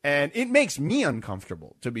 and it makes me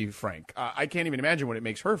uncomfortable, to be frank. I can't even imagine what it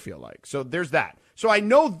makes her feel like. So there's that. So I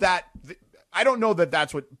know that I don't know that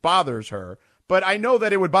that's what bothers her, but I know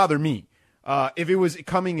that it would bother me if it was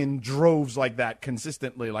coming in droves like that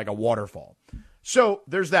consistently, like a waterfall. So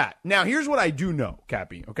there's that. Now, here's what I do know,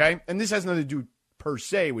 Cappy, okay? And this has nothing to do per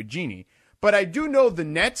se with Jeannie, but I do know the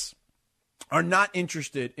Nets are not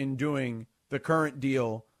interested in doing the current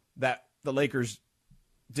deal that the Lakers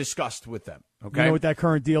discussed with them, okay? You know what that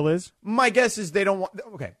current deal is? My guess is they don't want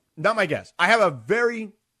 – okay, not my guess. I have a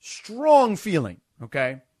very strong feeling,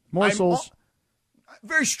 okay? Morsels.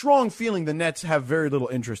 Very strong feeling the Nets have very little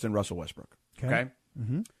interest in Russell Westbrook, okay?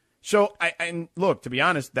 Mm-hmm. So, and look, to be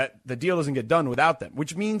honest, that the deal doesn't get done without them,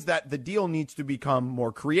 which means that the deal needs to become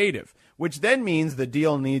more creative, which then means the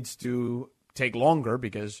deal needs to take longer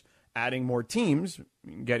because adding more teams,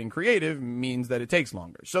 getting creative, means that it takes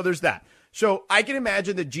longer. So there's that. So I can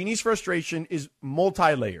imagine that Jeannie's frustration is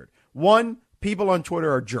multi-layered. One, people on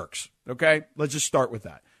Twitter are jerks, okay? Let's just start with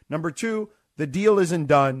that. Number two, the deal isn't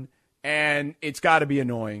done, and it's got to be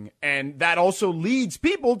annoying. And that also leads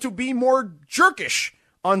people to be more jerkish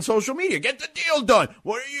on social media. Get the deal done.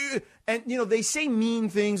 What are you? And, they say mean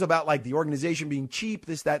things about, like, the organization being cheap,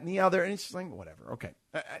 this, that, and the other. And it's just like, whatever. Okay.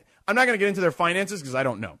 I'm not going to get into their finances because I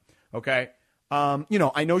don't know. Okay.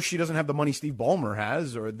 I know she doesn't have the money Steve Ballmer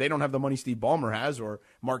has, or they don't have the money Steve Ballmer has, or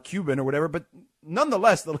Mark Cuban or whatever. But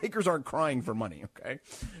nonetheless, the Lakers aren't crying for money. Okay.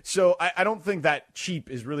 So I don't think that cheap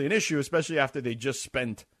is really an issue, especially after they just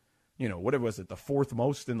spent, what was it, the fourth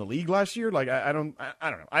most in the league last year? Like, I don't know.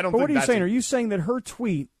 I don't. But what are you saying? Are you saying that her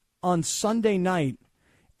tweet on Sunday night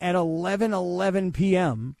at 11:11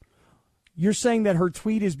 p.m., you're saying that her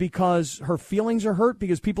tweet is because her feelings are hurt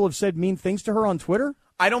because people have said mean things to her on Twitter?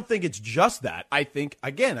 I don't think it's just that. I think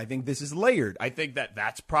this is layered. I think that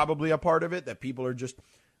that's probably a part of it, that people are just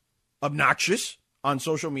obnoxious on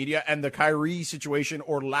social media, and the Kyrie situation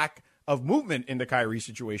or lack of movement in the Kyrie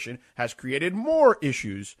situation has created more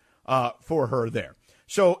issues for her there.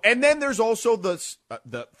 So, and then there's also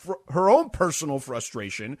her own personal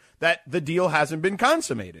frustration that the deal hasn't been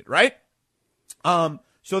consummated, right?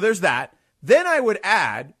 So there's that. Then I would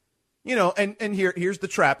add, and here's the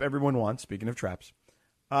trap everyone wants. Speaking of traps,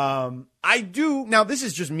 now this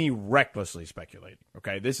is just me recklessly speculating.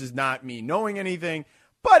 Okay, this is not me knowing anything,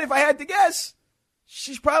 but if I had to guess,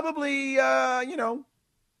 she's probably subtweeting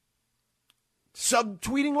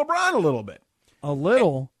LeBron a little bit. A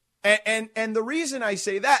little. And the reason I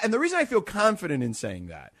say that, and the reason I feel confident in saying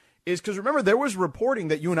that, is because remember, there was reporting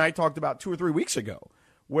that you and I talked about 2 or 3 weeks ago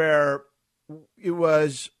where it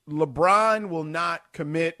was LeBron will not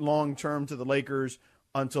commit long-term to the Lakers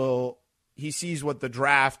until he sees what the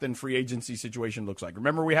draft and free agency situation looks like.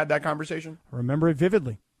 Remember we had that conversation? I remember it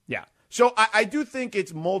vividly. Yeah. So I do think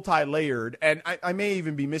it's multi-layered, and I may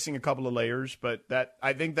even be missing a couple of layers, but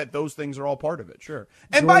I think that those things are all part of it, sure.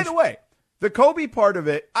 And by the way, the Kobe part of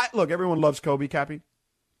it, look, everyone loves Kobe, Cappy.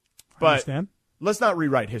 But let's not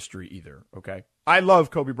rewrite history either, okay? I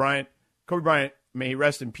love Kobe Bryant. Kobe Bryant, may he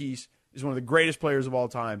rest in peace, is one of the greatest players of all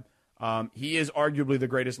time. He is arguably the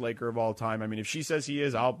greatest Laker of all time. I mean, if she says he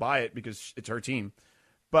is, I'll buy it because it's her team.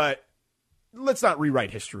 But let's not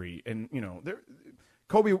rewrite history. And,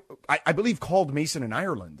 Kobe, I believe, called Mason in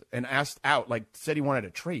Ireland and asked out, said he wanted a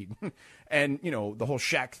trade. And, the whole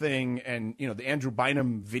Shaq thing and, the Andrew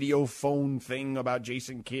Bynum video phone thing about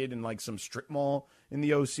Jason Kidd and, some strip mall in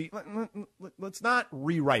the OC. Let's not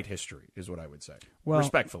rewrite history is what I would say,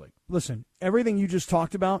 respectfully. Listen, everything you just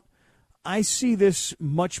talked about, I see this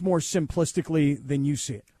much more simplistically than you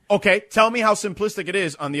see it. Okay, tell me how simplistic it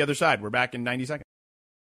is on the other side. We're back in 90 seconds.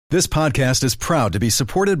 This podcast is proud to be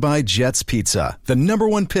supported by Jets Pizza, the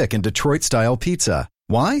 #1 pick in Detroit-style pizza.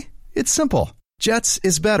 Why? It's simple. Jets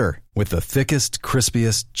is better. With the thickest,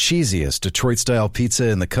 crispiest, cheesiest Detroit-style pizza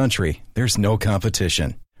in the country, there's no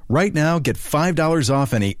competition. Right now, get $5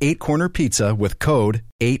 off any 8-corner pizza with code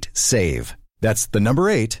 8SAVE. That's the number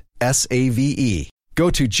 8, SAVE. Go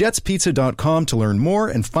to jetspizza.com to learn more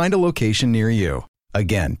and find a location near you.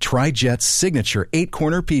 Again, try Jet's signature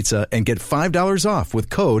 8-corner pizza and get $5 off with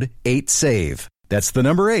code 8SAVE. That's the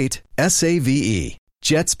number 8, SAVE.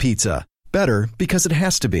 Jet's Pizza. Better because it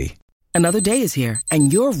has to be. Another day is here,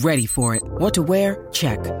 and you're ready for it. What to wear?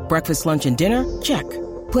 Check. Breakfast, lunch, and dinner? Check.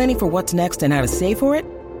 Planning for what's next and how to save for it?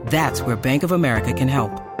 That's where Bank of America can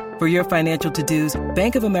help. For your financial to-dos,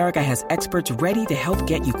 Bank of America has experts ready to help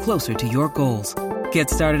get you closer to your goals. Get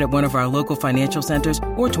started at one of our local financial centers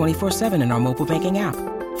or 24/7 in our mobile banking app.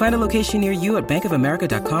 Find a location near you at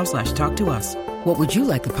bankofamerica.com/talktous. What would you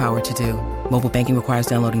like the power to do? Mobile banking requires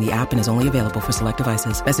downloading the app and is only available for select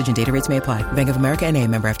devices. Message and data rates may apply. Bank of America N.A.,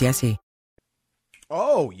 member FDIC.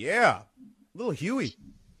 Oh, yeah. Little Huey.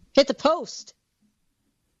 Hit the post.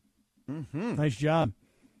 Mm-hmm. Nice job.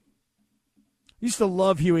 Used to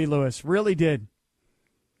love Huey Lewis. Really did.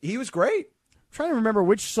 He was great. I'm trying to remember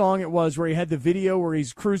which song it was where he had the video where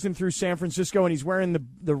he's cruising through San Francisco and he's wearing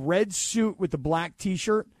the red suit with the black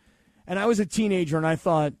T-shirt. And I was a teenager and I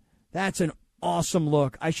thought, that's an awesome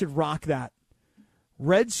look. I should rock that.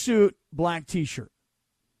 Red suit, black T-shirt.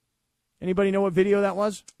 Anybody know what video that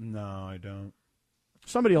was? No, I don't.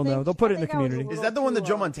 Somebody will know. They'll put it in the community. Is that the one that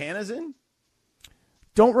Joe Montana's in?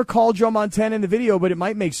 Don't recall Joe Montana in the video, but it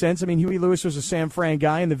might make sense. I mean, Huey Lewis was a San Fran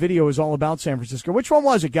guy, and the video is all about San Francisco. Which one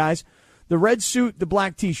was it, guys? The red suit, the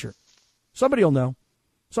black T-shirt. Somebody will know.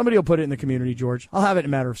 Somebody will put it in the community, George. I'll have it in a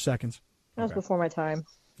matter of seconds. That was before my time.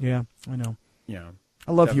 Yeah, I know. Yeah.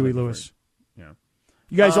 I love Huey Lewis. Yeah.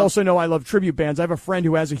 You guys also know I love tribute bands. I have a friend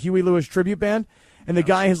who has a Huey Lewis tribute band, and the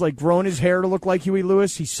guy has, like, grown his hair to look like Huey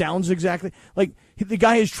Lewis. He sounds exactly like the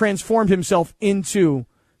guy has transformed himself into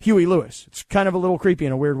Huey Lewis. It's kind of a little creepy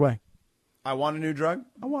in a weird way. I want a new drug.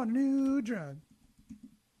 I want a new drug.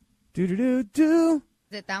 Do-do-do-do.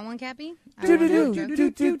 Is it that one, Cappy? Do-do-do.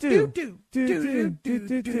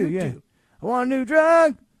 Yeah. I want a new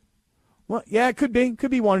drug. Well, yeah, it could be.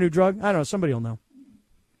 Could be want a new drug. I don't know. Somebody will know.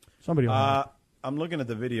 Somebody will know. I'm looking at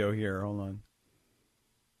the video here. Hold on.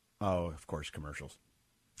 Oh, of course, commercials.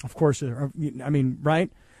 Of course. I mean,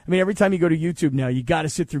 right? I mean, every time you go to YouTube now, you got to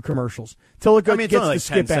sit through commercials. Till it it's gets only like to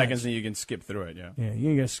 10 skip ads. seconds and you can skip through it, yeah. Yeah,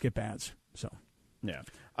 you got to skip ads. So. Yeah.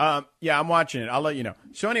 Yeah, I'm watching it. I'll let you know.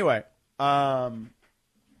 So anyway,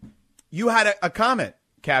 you had a comment,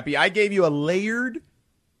 Cappy. I gave you a layered,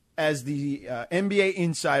 as the NBA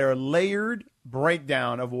insider, a layered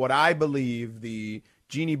breakdown of what I believe the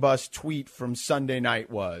Jeannie Buss tweet from Sunday night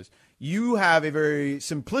was. You have a very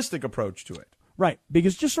simplistic approach to it. Right,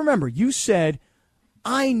 because just remember, you said,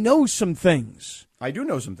 I know some things. I do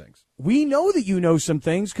know some things. We know that you know some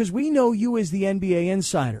things because we know you as the NBA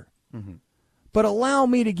insider. Mm-hmm. But allow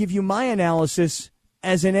me to give you my analysis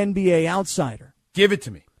as an NBA outsider. Give it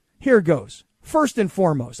to me. Here goes. First and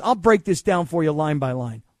foremost, I'll break this down for you line by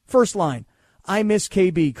line. First line, I miss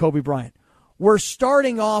KB, Kobe Bryant. We're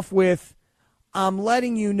starting off with, I'm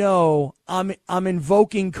letting you know I'm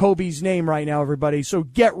invoking Kobe's name right now, everybody, so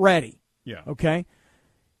get ready. Yeah. Okay?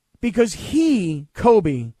 Because he,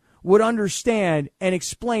 Kobe, would understand and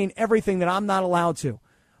explain everything that I'm not allowed to.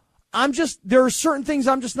 There are certain things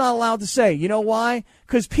I'm just not allowed to say. You know why?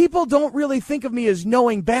 Because people don't really think of me as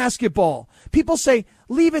knowing basketball. People say,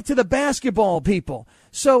 leave it to the basketball people.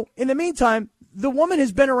 So, in the meantime, the woman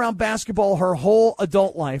has been around basketball her whole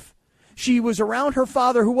adult life. She was around her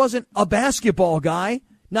father, who wasn't a basketball guy,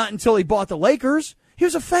 not until he bought the Lakers. He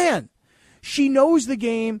was a fan. She knows the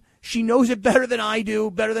game. She knows it better than I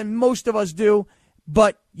do, better than most of us do.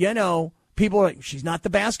 But, you know, people are like, she's not the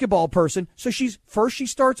basketball person. So she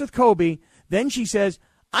starts with Kobe. Then she says,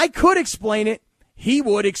 I could explain it. He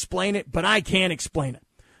would explain it, but I can't explain it.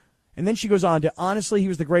 And then she goes on to, honestly, he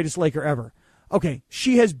was the greatest Laker ever. Okay,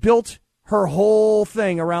 she has built her whole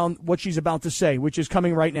thing around what she's about to say, which is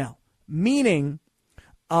coming right now. Meaning,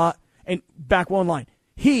 and back one line,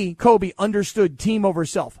 he, Kobe, understood team over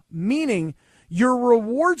self. Meaning, your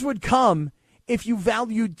rewards would come if you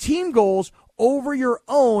valued team goals over your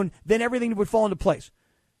own, then everything would fall into place.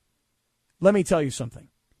 Let me tell you something.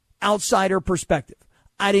 Outsider perspective.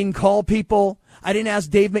 I didn't call people. I didn't ask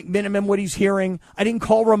Dave McMiniman what he's hearing. I didn't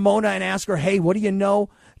call Ramona and ask her, hey, what do you know?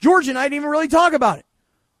 George and I didn't even really talk about it.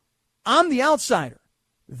 I'm the outsider.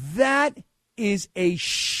 That is a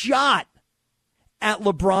shot at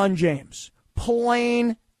LeBron James.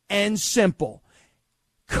 Plain and simple.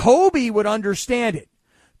 Kobe would understand it.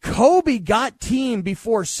 Kobe got team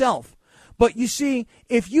before self. But you see,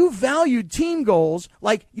 if you valued team goals,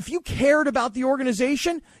 like if you cared about the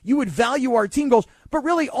organization, you would value our team goals. But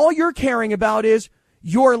really, all you're caring about is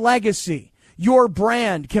your legacy, your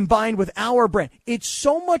brand combined with our brand. It's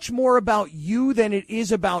so much more about you than it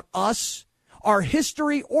is about us, our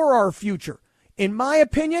history, or our future. In my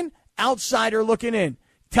opinion, outsider looking in.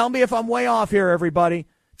 Tell me if I'm way off here, everybody.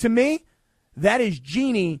 To me, that is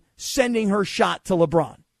Jeannie sending her shot to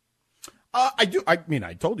LeBron. I do. I mean,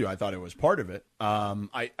 I told you I thought it was part of it.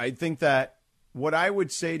 I think that what I would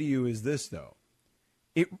say to you is this, though.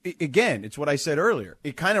 Again, it's what I said earlier.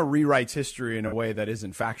 It kind of rewrites history in a way that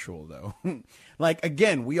isn't factual, though. Like,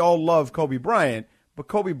 again, we all love Kobe Bryant, but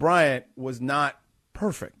Kobe Bryant was not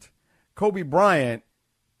perfect. Kobe Bryant,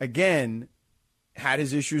 again, had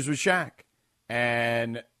his issues with Shaq,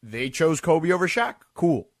 and they chose Kobe over Shaq.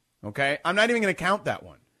 Cool. Okay? I'm not even going to count that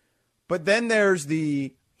one. But then there's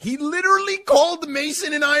he literally called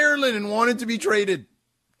Mason in Ireland and wanted to be traded.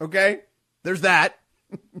 Okay? There's that.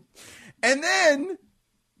 And then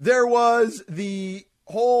there was the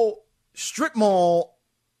whole strip mall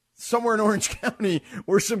somewhere in Orange County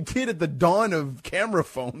where some kid at the dawn of camera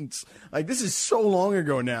phones, like this is so long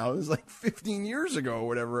ago now. It was like 15 years ago or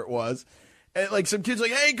whatever it was. And like some kid's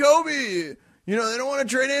like, hey, Kobe, they don't want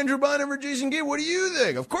to trade Andrew Bynum for Jason Kidd. What do you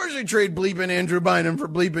think? Of course they trade bleeping Andrew Bynum for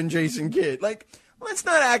bleeping Jason Kidd. Like, let's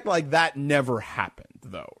not act like that never happened,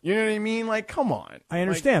 though. You know what I mean? Like, come on. I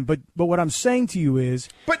understand, but what I'm saying to you is...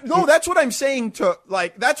 But no, that's what I'm saying to,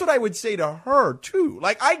 like, that's what I would say to her, too.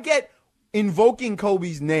 Like, I get invoking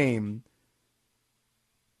Kobe's name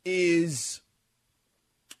is...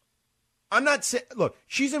 I'm not saying... Look,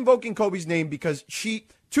 she's invoking Kobe's name because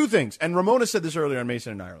two things, and Ramona said this earlier on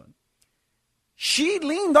Mason in Ireland. She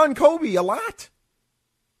leaned on Kobe a lot.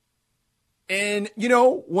 And,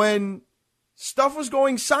 when stuff was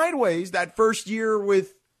going sideways that first year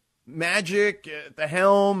with Magic at the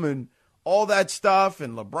helm and all that stuff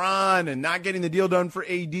and LeBron and not getting the deal done for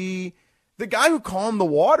AD, the guy who calmed the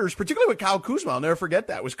waters, particularly with Kyle Kuzma, I'll never forget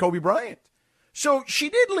that, was Kobe Bryant. So she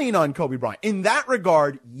did lean on Kobe Bryant. In that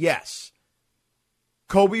regard, yes.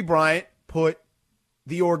 Kobe Bryant put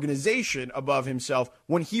the organization above himself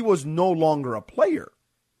when he was no longer a player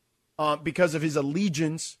because of his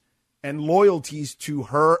allegiance and loyalties to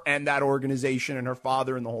her and that organization and her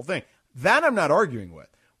father and the whole thing. That I'm not arguing with.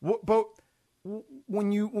 But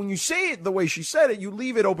when you say it the way she said it, you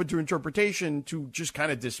leave it open to interpretation to just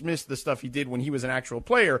kind of dismiss the stuff he did when he was an actual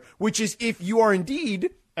player, which is if you are indeed,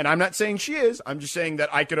 and I'm not saying she is, I'm just saying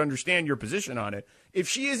that I could understand your position on it. If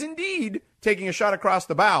she is indeed taking a shot across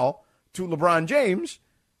the bow to LeBron James,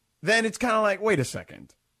 then it's kind of like, wait a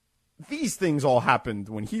second. These things all happened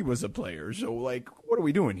when he was a player. So, like, what are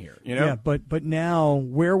we doing here? Yeah, but now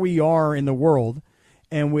where we are in the world,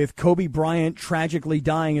 and with Kobe Bryant tragically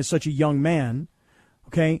dying as such a young man,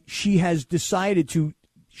 okay, she has decided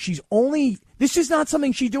this is not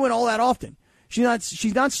something she's doing all that often.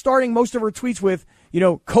 She's not starting most of her tweets with,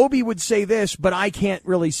 Kobe would say this, but I can't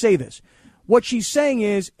really say this. What she's saying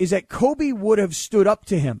is that Kobe would have stood up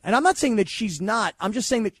to him. And I'm not saying that she's not. I'm just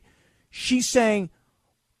saying that she's saying,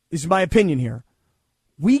 this is my opinion here,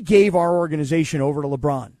 we gave our organization over to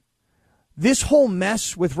LeBron. This whole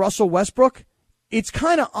mess with Russell Westbrook, it's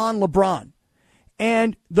kind of on LeBron.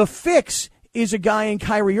 And the fix is a guy in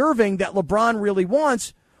Kyrie Irving that LeBron really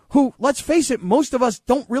wants, who, let's face it, most of us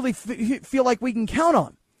don't really feel like we can count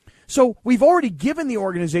on. So we've already given the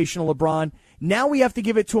organization to LeBron. Now we have to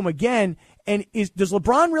give it to him again. And does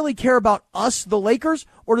LeBron really care about us, the Lakers,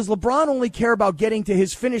 or does LeBron only care about getting to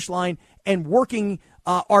his finish line and working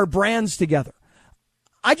our brands together?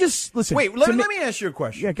 I just listen. Wait, let me ask you a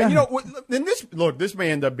question. Yeah, go ahead. This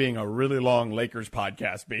may end up being a really long Lakers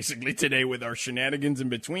podcast basically today with our shenanigans in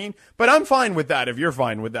between. But I'm fine with that if you're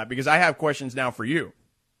fine with that because I have questions now for you.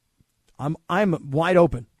 I'm wide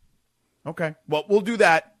open. Okay, well we'll do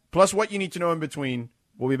that. Plus what you need to know in between.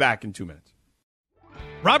 We'll be back in 2 minutes.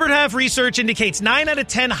 Robert Half research indicates 9 out of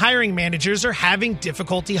 10 hiring managers are having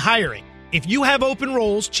difficulty hiring. If you have open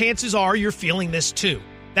roles, chances are you're feeling this too.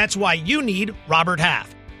 That's why you need Robert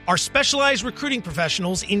Half. Our specialized recruiting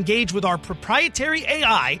professionals engage with our proprietary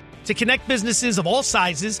AI to connect businesses of all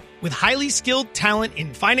sizes with highly skilled talent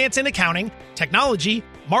in finance and accounting, technology,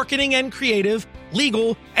 marketing and creative,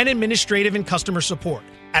 legal, and administrative and customer support.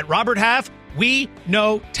 At Robert Half, we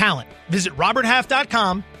know talent. Visit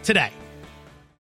roberthalf.com today.